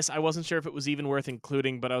so obvious. I wasn't sure if it was even worth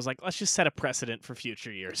including, but I was like, let's just set a precedent for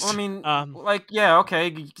future years. Well, I mean,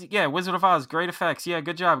 okay. Wizard of Oz, great effects. Yeah,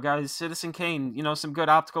 good job, guys. Citizen Kane, some good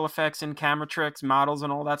optical effects and camera tricks, models,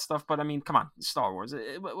 and all that stuff. But I mean, come on, Star Wars.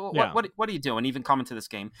 What are you doing? Even coming to this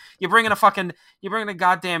game, you're bringing a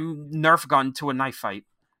goddamn Nerf gun to a knife fight.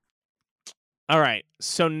 All right.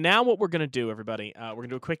 So now what we're going to do, everybody, we're going to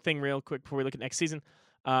do a quick thing real quick before we look at next season,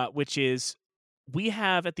 which is we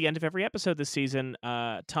have at the end of every episode this season,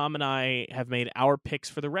 Tom and I have made our picks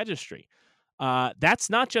for the registry. That's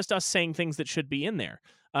not just us saying things that should be in there.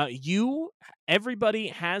 Everybody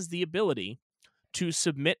has the ability to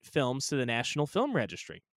submit films to the National Film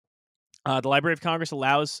Registry. The Library of Congress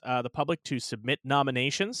allows the public to submit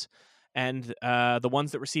nominations, and the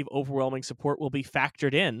ones that receive overwhelming support will be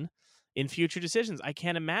factored in future decisions. I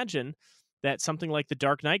can't imagine that something like The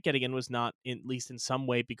Dark Knight getting in was not, at least in some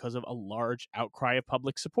way, because of a large outcry of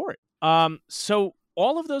public support. So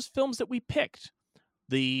all of those films that we picked,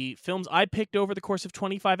 the films I picked over the course of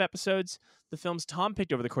 25 episodes, the films Tom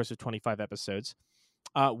picked over the course of 25 episodes,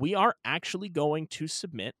 we are actually going to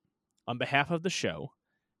submit on behalf of the show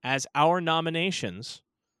as our nominations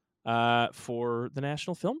for the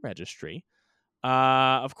National Film Registry.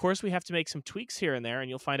 Of course, we have to make some tweaks here and there, and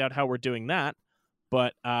you'll find out how we're doing that.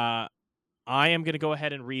 But I am going to go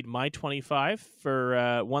ahead and read my 25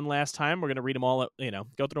 for one last time. We're going to read them all,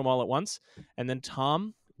 go through them all at once, and then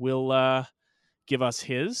Tom will give us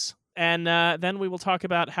his, and then we will talk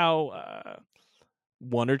about how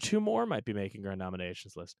one or two more might be making our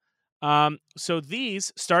nominations list. So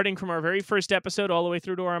these, starting from our very first episode all the way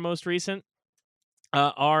through to our most recent,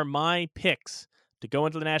 are my picks to go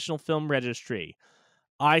into the National Film Registry.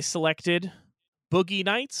 I selected Boogie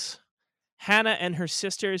Nights, Hannah and Her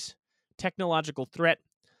Sisters, Technological Threat,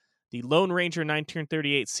 The Lone Ranger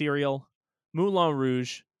 1938 serial, Moulin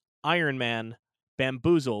Rouge, Iron Man,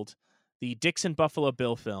 Bamboozled, the Dixon Buffalo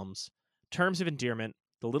Bill films, Terms of Endearment,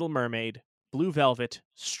 The Little Mermaid, Blue Velvet,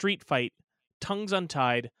 Street Fight, Tongues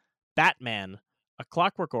Untied, Batman, A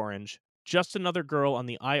Clockwork Orange, Just Another Girl on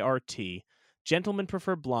the IRT, Gentlemen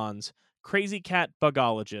Prefer Blondes, Crazy Cat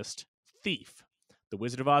Bugologist, Thief, The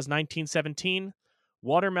Wizard of Oz 1917,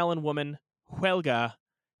 Watermelon Woman, Huelga,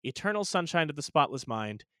 Eternal Sunshine of the Spotless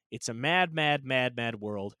Mind, It's a Mad, Mad, Mad, Mad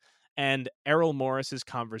World, and Errol Morris's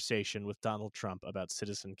conversation with Donald Trump about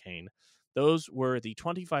Citizen Kane. Those were the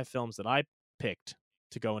 25 films that I picked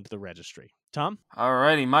to go into the registry. Tom?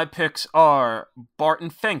 Alrighty, my picks are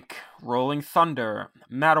Barton Fink, Rolling Thunder,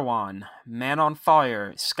 Matawan, Man on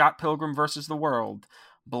Fire, Scott Pilgrim vs. the World,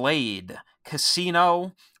 Blade,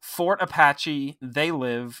 Casino, Fort Apache, They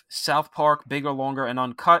Live, South Park, Bigger, Longer, and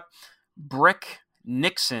Uncut, Brick,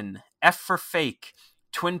 Nixon, F for Fake,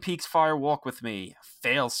 Twin Peaks Fire Walk with Me,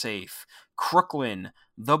 Failsafe, Crooklyn,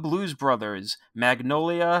 The Blues Brothers,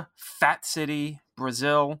 Magnolia, Fat City,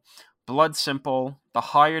 Brazil, Blood Simple, The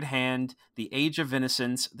Hired Hand, The Age of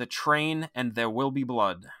Innocence, The Train, and There Will Be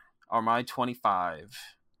Blood are my 25.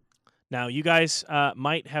 Now, you guys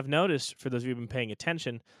might have noticed, for those of you who've been paying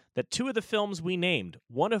attention, that two of the films we named,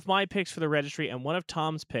 one of my picks for the registry and one of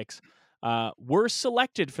Tom's picks, were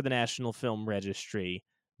selected for the National Film Registry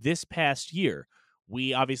this past year.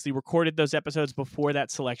 We obviously recorded those episodes before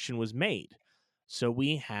that selection was made. So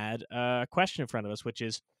we had a question in front of us, which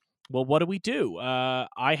is, well, what do we do?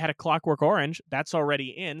 I had A Clockwork Orange. That's already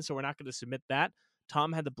in, so we're not going to submit that.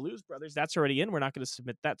 Tom had The Blues Brothers. That's already in. We're not going to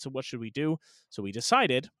submit that. So what should we do? So we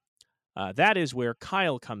decided that is where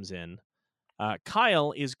Kyle comes in.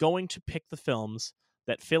 Kyle is going to pick the films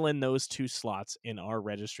that fill in those two slots in our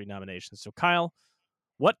registry nominations. So, Kyle,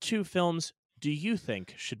 what two films do you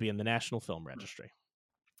think should be in the National Film Registry?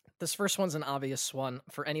 This first one's an obvious one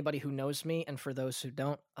for anybody who knows me, and for those who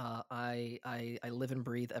don't. I live and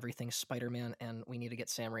breathe everything Spider-Man, and we need to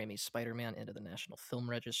get Sam Raimi's Spider-Man into the National Film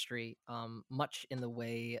Registry. Much in the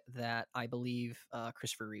way that I believe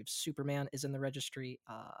Christopher Reeve's Superman is in the registry.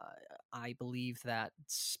 I believe that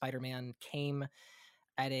Spider-Man came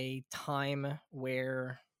at a time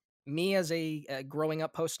where me as a growing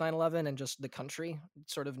up post 9/11 and just the country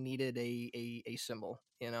sort of needed a symbol,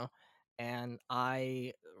 and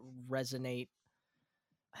I resonate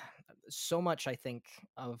so much, I think,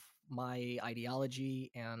 of my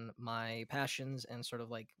ideology and my passions and sort of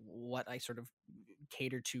like what I sort of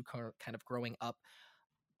catered to kind of growing up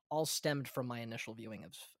all stemmed from my initial viewing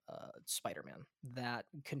of Spider-Man. That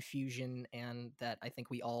confusion and that I think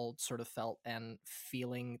we all sort of felt, and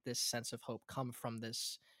feeling this sense of hope come from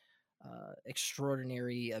this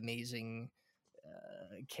extraordinary, amazing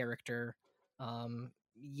character.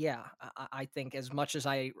 Yeah, I think as much as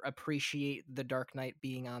I appreciate The Dark Knight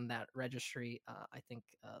being on that registry, I think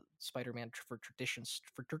Spider-Man, for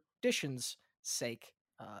tradition's sake,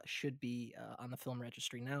 should be on the film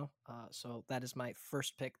registry now. So that is my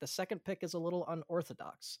first pick. The second pick is a little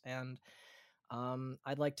unorthodox, and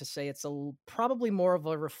I'd like to say it's probably more of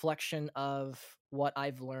a reflection of what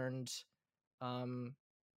I've learned um,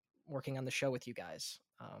 working on the show with you guys,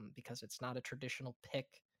 because it's not a traditional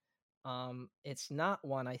pick. It's not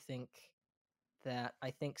one I think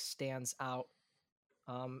stands out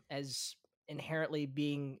as inherently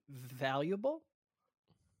being valuable.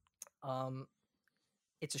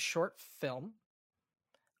 It's a short film.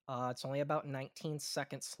 It's only about 19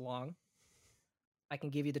 seconds long. I can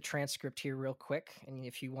give you the transcript here real quick, and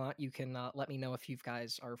if you want, you can let me know if you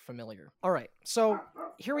guys are familiar. All right, so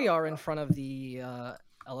here we are in front of the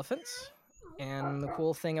elephants, and the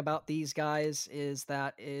cool thing about these guys is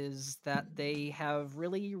that they have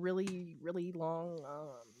really, really, really long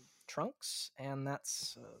trunks, and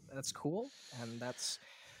that's cool, and that's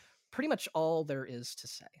pretty much all there is to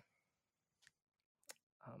say.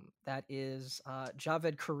 That is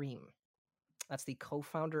Javed Karim. That's the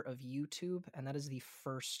co-founder of YouTube, and that is the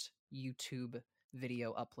first YouTube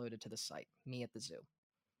video uploaded to the site, Me at the Zoo.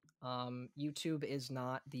 YouTube is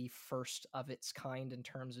not the first of its kind in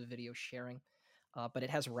terms of video sharing, but it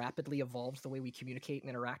has rapidly evolved the way we communicate and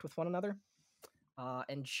interact with one another.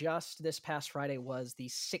 And just this past Friday was the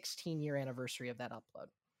 16-year anniversary of that upload.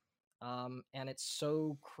 And it's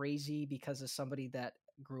so crazy because as somebody that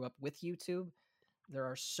grew up with YouTube, there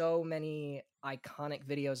are so many iconic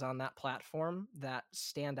videos on that platform that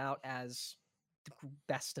stand out as the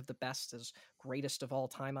best of the best, as greatest of all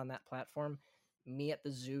time on that platform. Me at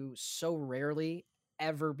the Zoo so rarely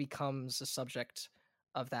ever becomes a subject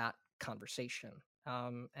of that conversation.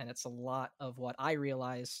 And it's a lot of what I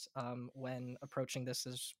realized when approaching this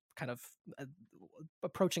as kind of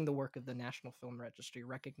approaching the work of the National Film Registry,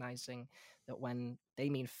 recognizing that when they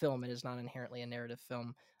mean film, it is not inherently a narrative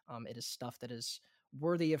film. It is stuff that is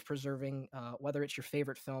worthy of preserving, whether it's your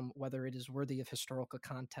favorite film, whether it is worthy of historical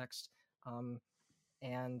context.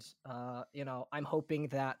 And I'm hoping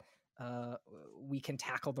that we can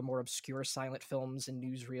tackle the more obscure silent films and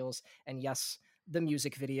newsreels. And yes, the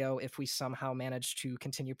music video, if we somehow manage to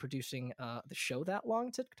continue producing the show that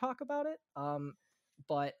long to talk about it.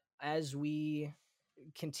 But as we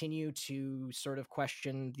continue to sort of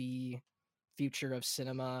question the future of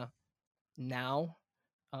cinema now,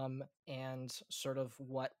 and sort of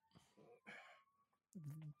what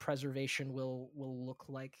preservation will look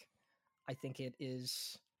like, I think it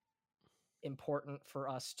is important for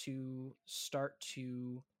us to start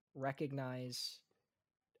to recognize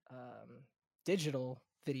digital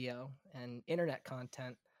video and internet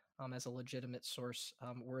content as a legitimate source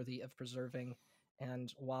worthy of preserving.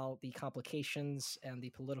 And while the complications and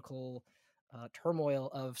the political turmoil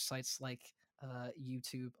of sites like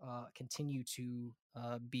YouTube continue to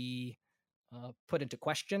be put into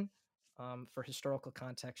question, for historical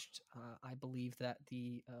context, I believe that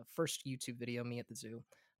the first YouTube video, Me at the Zoo,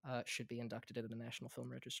 should be inducted into the National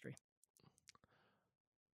Film Registry.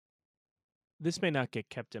 This may not get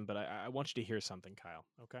kept in, but I want you to hear something, Kyle,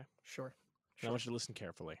 okay? Sure. I want you to listen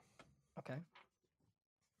carefully. Okay.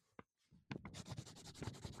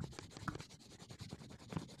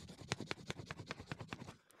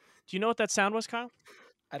 Do you know what that sound was, Kyle?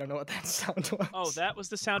 I don't know what that sound was. Oh, that was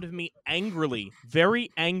the sound of me angrily,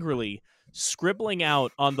 very angrily, scribbling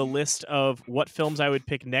out on the list of what films I would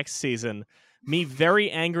pick next season. Me very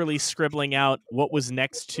angrily scribbling out what was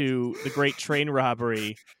next to The Great Train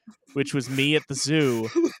Robbery, which was Me at the Zoo,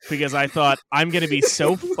 because I thought, I'm going to be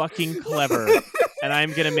so fucking clever, and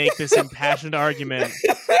I'm going to make this impassioned argument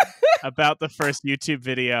about the first YouTube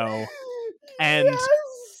video. And yes!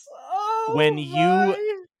 when you...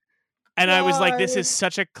 And I was like, this is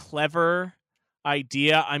such a clever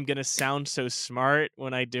idea. I'm going to sound so smart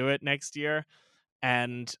when I do it next year.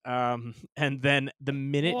 And then the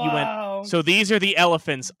minute you went, so these are the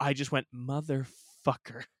elephants, I just went,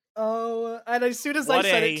 motherfucker. Oh, and as soon as I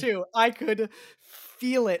said it too, I could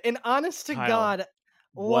feel it. And honest to Kyle, God,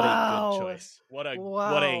 what wow. a good choice. What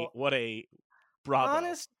a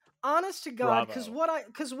bravo. Honest to God, because what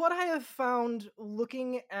I have found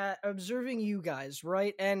looking at observing you guys,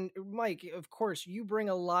 right? And Mike, of course, you bring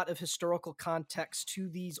a lot of historical context to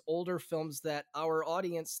these older films that our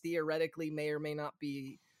audience theoretically may or may not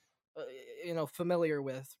be familiar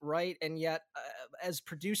with, right? And yet as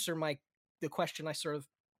producer Mike, the question I sort of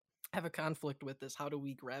have a conflict with is, how do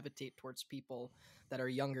we gravitate towards people that are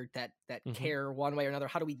younger that care one way or another?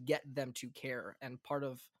 How do we get them to care? And part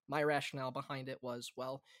of my rationale behind it was,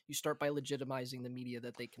 well, you start by legitimizing the media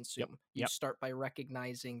that they consume. You start by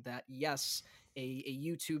recognizing that, yes, a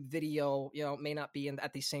YouTube video, may not be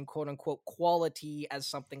at the same quote unquote quality as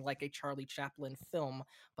something like a Charlie Chaplin film,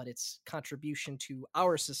 but its contribution to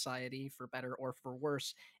our society, for better or for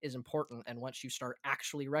worse, is important. And once you start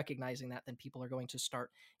actually recognizing that, then people are going to start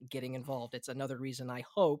getting involved. It's another reason I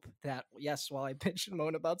hope that, yes, while I bitch and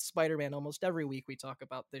moan about Spider-Man almost every week we talk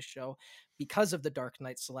about this show, because of the Dark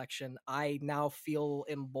Knight selection, I now feel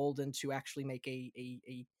emboldened to actually make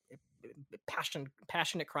a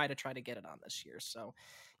passionate cry to try to get it on this year. So,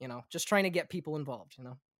 just trying to get people involved.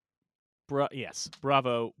 Yes,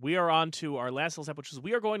 bravo. We are on to our last little step, which is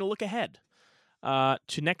we are going to look ahead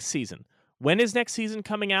to next season. When is next season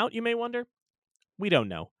coming out, you may wonder? We don't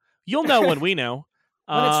know. You'll know when we know.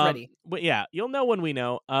 When it's ready. But yeah, you'll know when we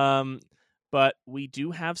know. But we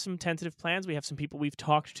do have some tentative plans. We have some people we've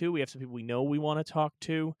talked to. We have some people we know we want to talk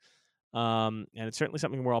to. And it's certainly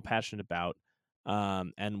something we're all passionate about.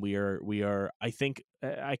 And we are. I think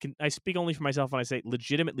I speak only for myself when I say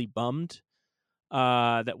legitimately bummed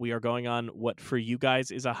that we are going on what for you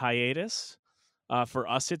guys is a hiatus. For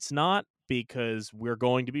us, it's not, because we're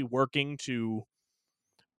going to be working to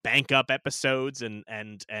bank up episodes and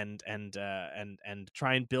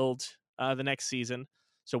try and build the next season.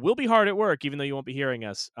 So we'll be hard at work, even though you won't be hearing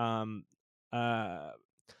us. And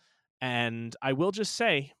I will just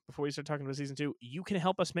say, before we start talking about season 2, you can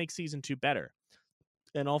help us make season 2 better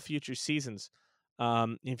and all future seasons.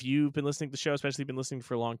 If you've been listening to the show, especially been listening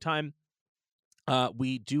for a long time,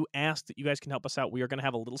 we do ask that you guys can help us out. We are going to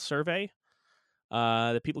have a little survey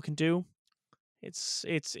that people can do. It's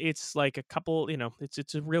like a couple,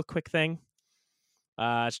 it's a real quick thing.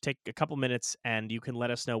 Just take a couple minutes, and you can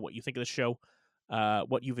let us know what you think of the show,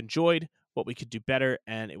 what you've enjoyed, what we could do better,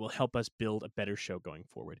 and it will help us build a better show going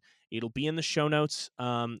forward. It'll be in the show notes.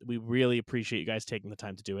 We really appreciate you guys taking the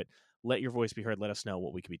time to do it. Let your voice be heard. Let us know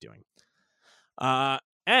what we could be doing.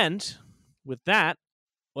 And with that,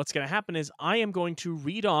 what's going to happen is I am going to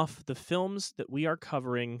read off the films that we are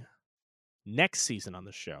covering next season on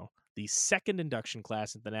the show, the second induction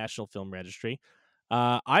class at the National Film Registry.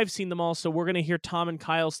 I've seen them all, so we're going to hear Tom and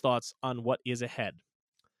Kyle's thoughts on what is ahead.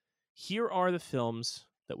 Here are the films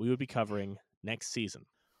that we would be covering next season.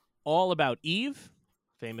 All About Eve,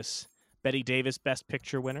 famous Bette Davis Best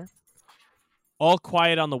Picture winner. All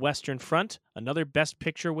Quiet on the Western Front, another Best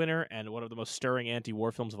Picture winner and one of the most stirring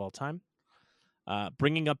anti-war films of all time.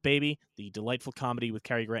 Bringing Up Baby, the delightful comedy with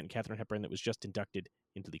Cary Grant and Katharine Hepburn that was just inducted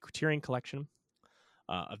into the Criterion Collection.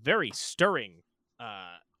 A very stirring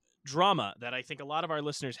drama that I think a lot of our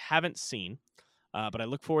listeners haven't seen, but I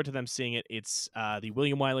look forward to them seeing it. It's the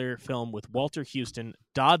William Wyler film with Walter Houston,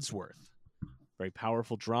 Dodsworth. Very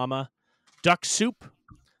powerful drama. Duck Soup,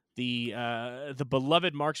 the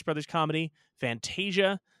beloved Marx Brothers comedy.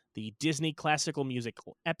 Fantasia, the Disney classical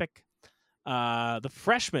musical epic. The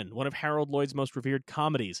Freshman, one of Harold Lloyd's most revered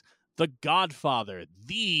comedies. The Godfather,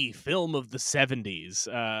 the film of the 70s,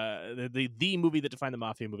 the movie that defined the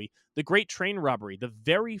mafia movie. The Great Train Robbery, the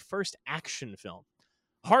very first action film.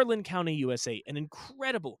 Harlan County, USA, an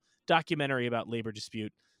incredible documentary about labor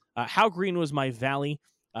dispute. How Green Was My Valley,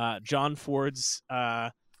 John Ford's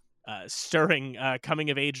stirring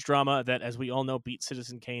coming-of-age drama that, as we all know, beat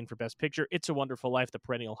Citizen Kane for Best Picture. It's a Wonderful Life, the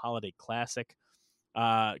perennial holiday classic.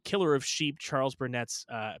 Killer of Sheep, Charles Burnett's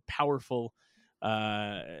powerful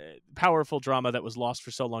drama that was lost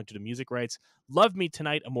for so long due to music rights. Love Me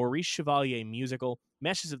Tonight, a Maurice Chevalier musical.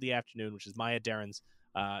 Meshes of the Afternoon, which is Maya Deren's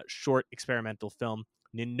short experimental film.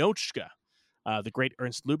 Ninotchka, the great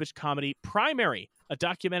Ernst Lubitsch comedy. Primary, a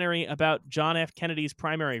documentary about John F. Kennedy's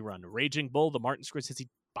primary run. Raging Bull, the Martin Scorsese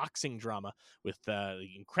boxing drama with the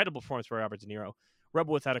incredible performance by Robert De Niro.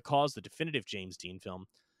 Rebel Without a Cause, the definitive James Dean film.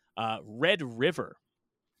 Red River,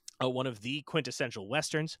 one of the quintessential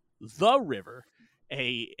westerns. The River,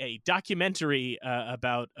 a documentary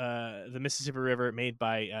about the Mississippi River made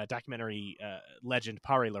by documentary legend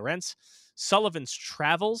Pare Lorentz. Sullivan's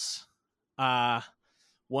Travels,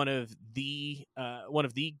 one of the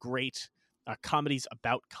great comedies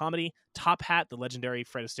about comedy. Top Hat, the legendary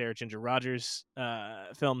Fred Astaire, Ginger Rogers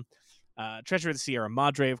film. Treasure of the Sierra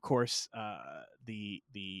Madre, of course, the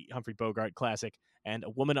Humphrey Bogart classic, and A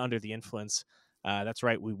Woman Under the Influence. That's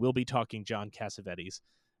right, we will be talking John Cassavetes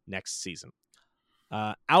next season.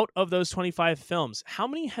 Out of those 25 films, how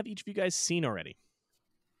many have each of you guys seen already?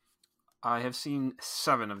 I have seen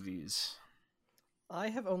 7 of these. I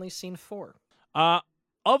have only seen 4.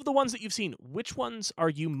 Of the ones that you've seen, which ones are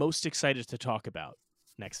you most excited to talk about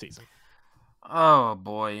next season? Oh,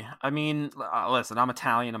 boy. I mean, listen, I'm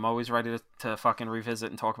Italian. I'm always ready to fucking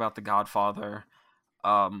revisit and talk about The Godfather.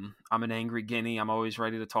 I'm an angry guinea. I'm always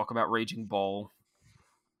ready to talk about Raging Bull.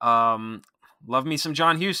 love me some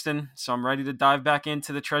John Huston, so I'm ready to dive back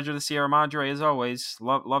into the Treasure of the Sierra Madre as always.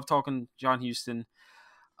 Love talking John Huston.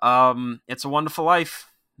 It's a Wonderful Life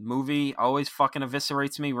movie always fucking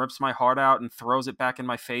eviscerates me, rips my heart out, and throws it back in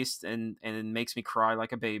my face, and it makes me cry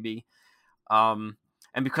like a baby. And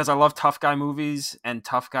because I love tough guy movies and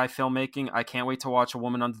tough guy filmmaking, I can't wait to watch A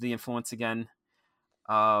Woman Under the Influence again.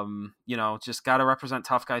 Just got to represent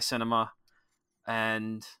tough guy cinema.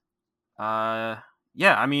 And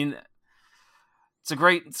yeah, I mean, it's a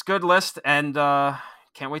good list, and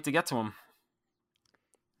can't wait to get to them.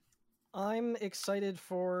 I'm excited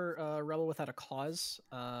for Rebel Without a Cause.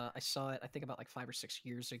 I saw it, I think, about like 5 or 6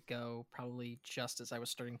 years ago, probably just as I was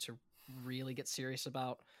starting to really get serious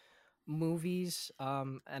about movies.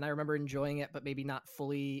 And I remember enjoying it, but maybe not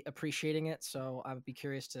fully appreciating it. So I would be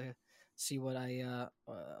curious to see what I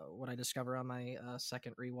discover on my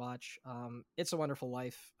second rewatch. It's a Wonderful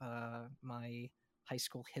Life. My high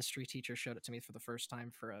school history teacher showed it to me for the first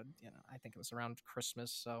time for I think it was around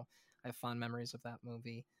Christmas. So I have fond memories of that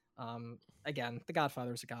movie. Again, The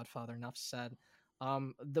Godfather is a Godfather. Enough said.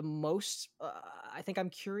 The most I think I'm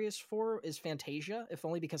curious for is Fantasia, if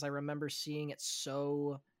only because I remember seeing it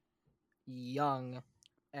so young,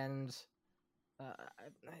 and uh,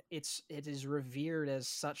 it is revered as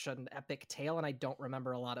such an epic tale, and I don't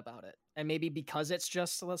remember a lot about it. And maybe because it's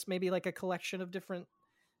just maybe like a collection of different.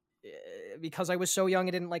 Because I was so young,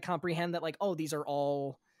 I didn't like comprehend that, like, oh, these are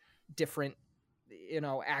all different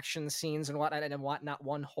action scenes and whatnot, and what not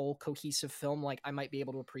one whole cohesive film. Like, I might be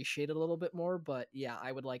able to appreciate it a little bit more, but yeah,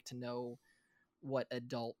 I would like to know what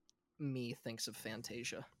adult me thinks of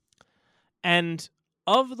Fantasia. And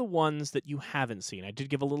of the ones that you haven't seen, I did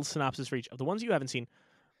give a little synopsis for each. Of the ones you haven't seen,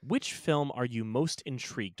 which film are you most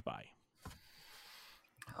intrigued by?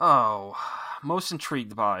 Oh, most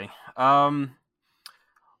intrigued by.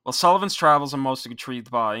 Well, Sullivan's Travels I'm most intrigued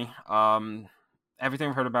by. Everything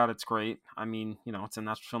I've heard about it's great. I mean, it's a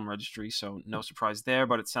National Film Registry, so no surprise there,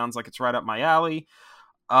 but it sounds like it's right up my alley.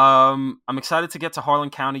 I'm excited to get to Harlan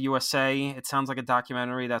County, USA. It sounds like a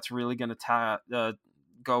documentary that's really going to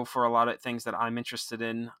go for a lot of things that I'm interested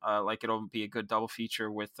in. Like, it'll be a good double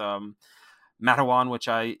feature with Matawan, which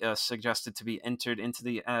I suggested to be entered into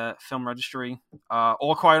the film registry.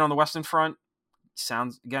 All Quiet on the Western Front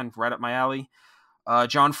sounds, again, right up my alley.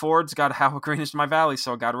 John Ford's got How Green Is My Valley,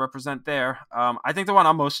 so I got to represent there. I think the one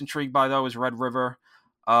I'm most intrigued by, though, is Red River.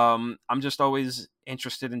 I'm just always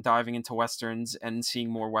interested in diving into Westerns and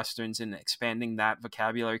seeing more Westerns and expanding that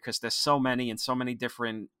vocabulary, because there's so many and so many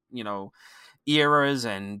different, eras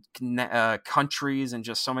and countries and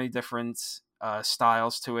just so many different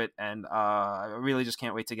styles to it. And I really just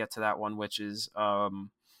can't wait to get to that one, which is,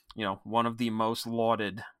 one of the most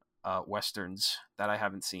lauded Westerns that I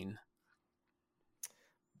haven't seen.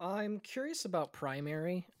 I'm curious about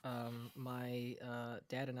Primary. My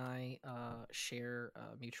dad and I share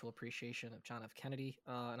mutual appreciation of John F. Kennedy,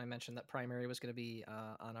 and I mentioned that Primary was going to be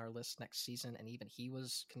on our list next season, and even he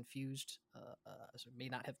was confused, so may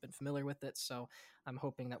not have been familiar with it. So I'm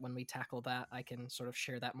hoping that when we tackle that, I can sort of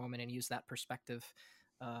share that moment and use that perspective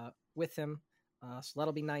with him. So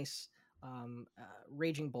that'll be nice.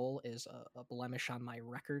 Raging Bull is a blemish on my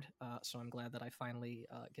record, so I'm glad that I finally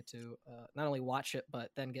get to not only watch it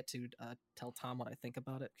but then get to tell Tom what I think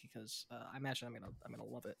about it, because I imagine I'm gonna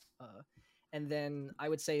love it. And then I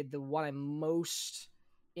would say the one I'm most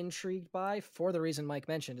intrigued by, for the reason Mike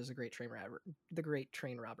mentioned, is The Great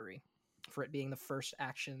Train Robbery, for it being the first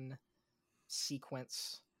action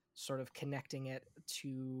sequence, sort of connecting it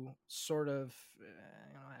to sort of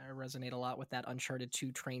I resonate a lot with that Uncharted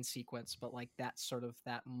 2 train sequence, but like that sort of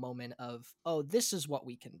that moment of, oh, this is what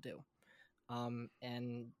we can do,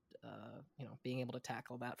 and being able to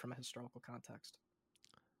tackle that from a historical context.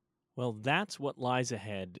 Well, that's what lies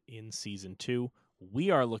ahead in season 2. We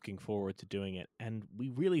are looking forward to doing it, and we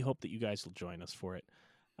really hope that you guys will join us for it.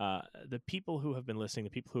 The people who have been listening,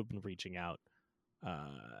 the people who have been reaching out,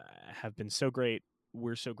 have been so great.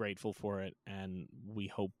 We're so grateful for it, and we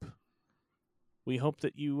hope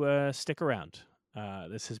that you stick around.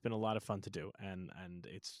 This has been a lot of fun to do, and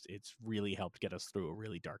it's really helped get us through a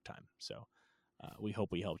really dark time. So we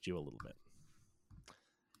hope we helped you a little bit.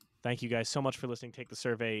 Thank you guys so much for listening. Take the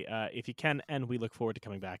survey if you can, and we look forward to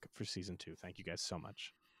coming back for season 2. Thank you guys so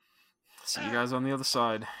much. See you guys on the other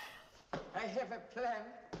side. I have a plan.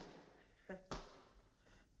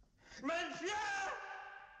 Monsieur!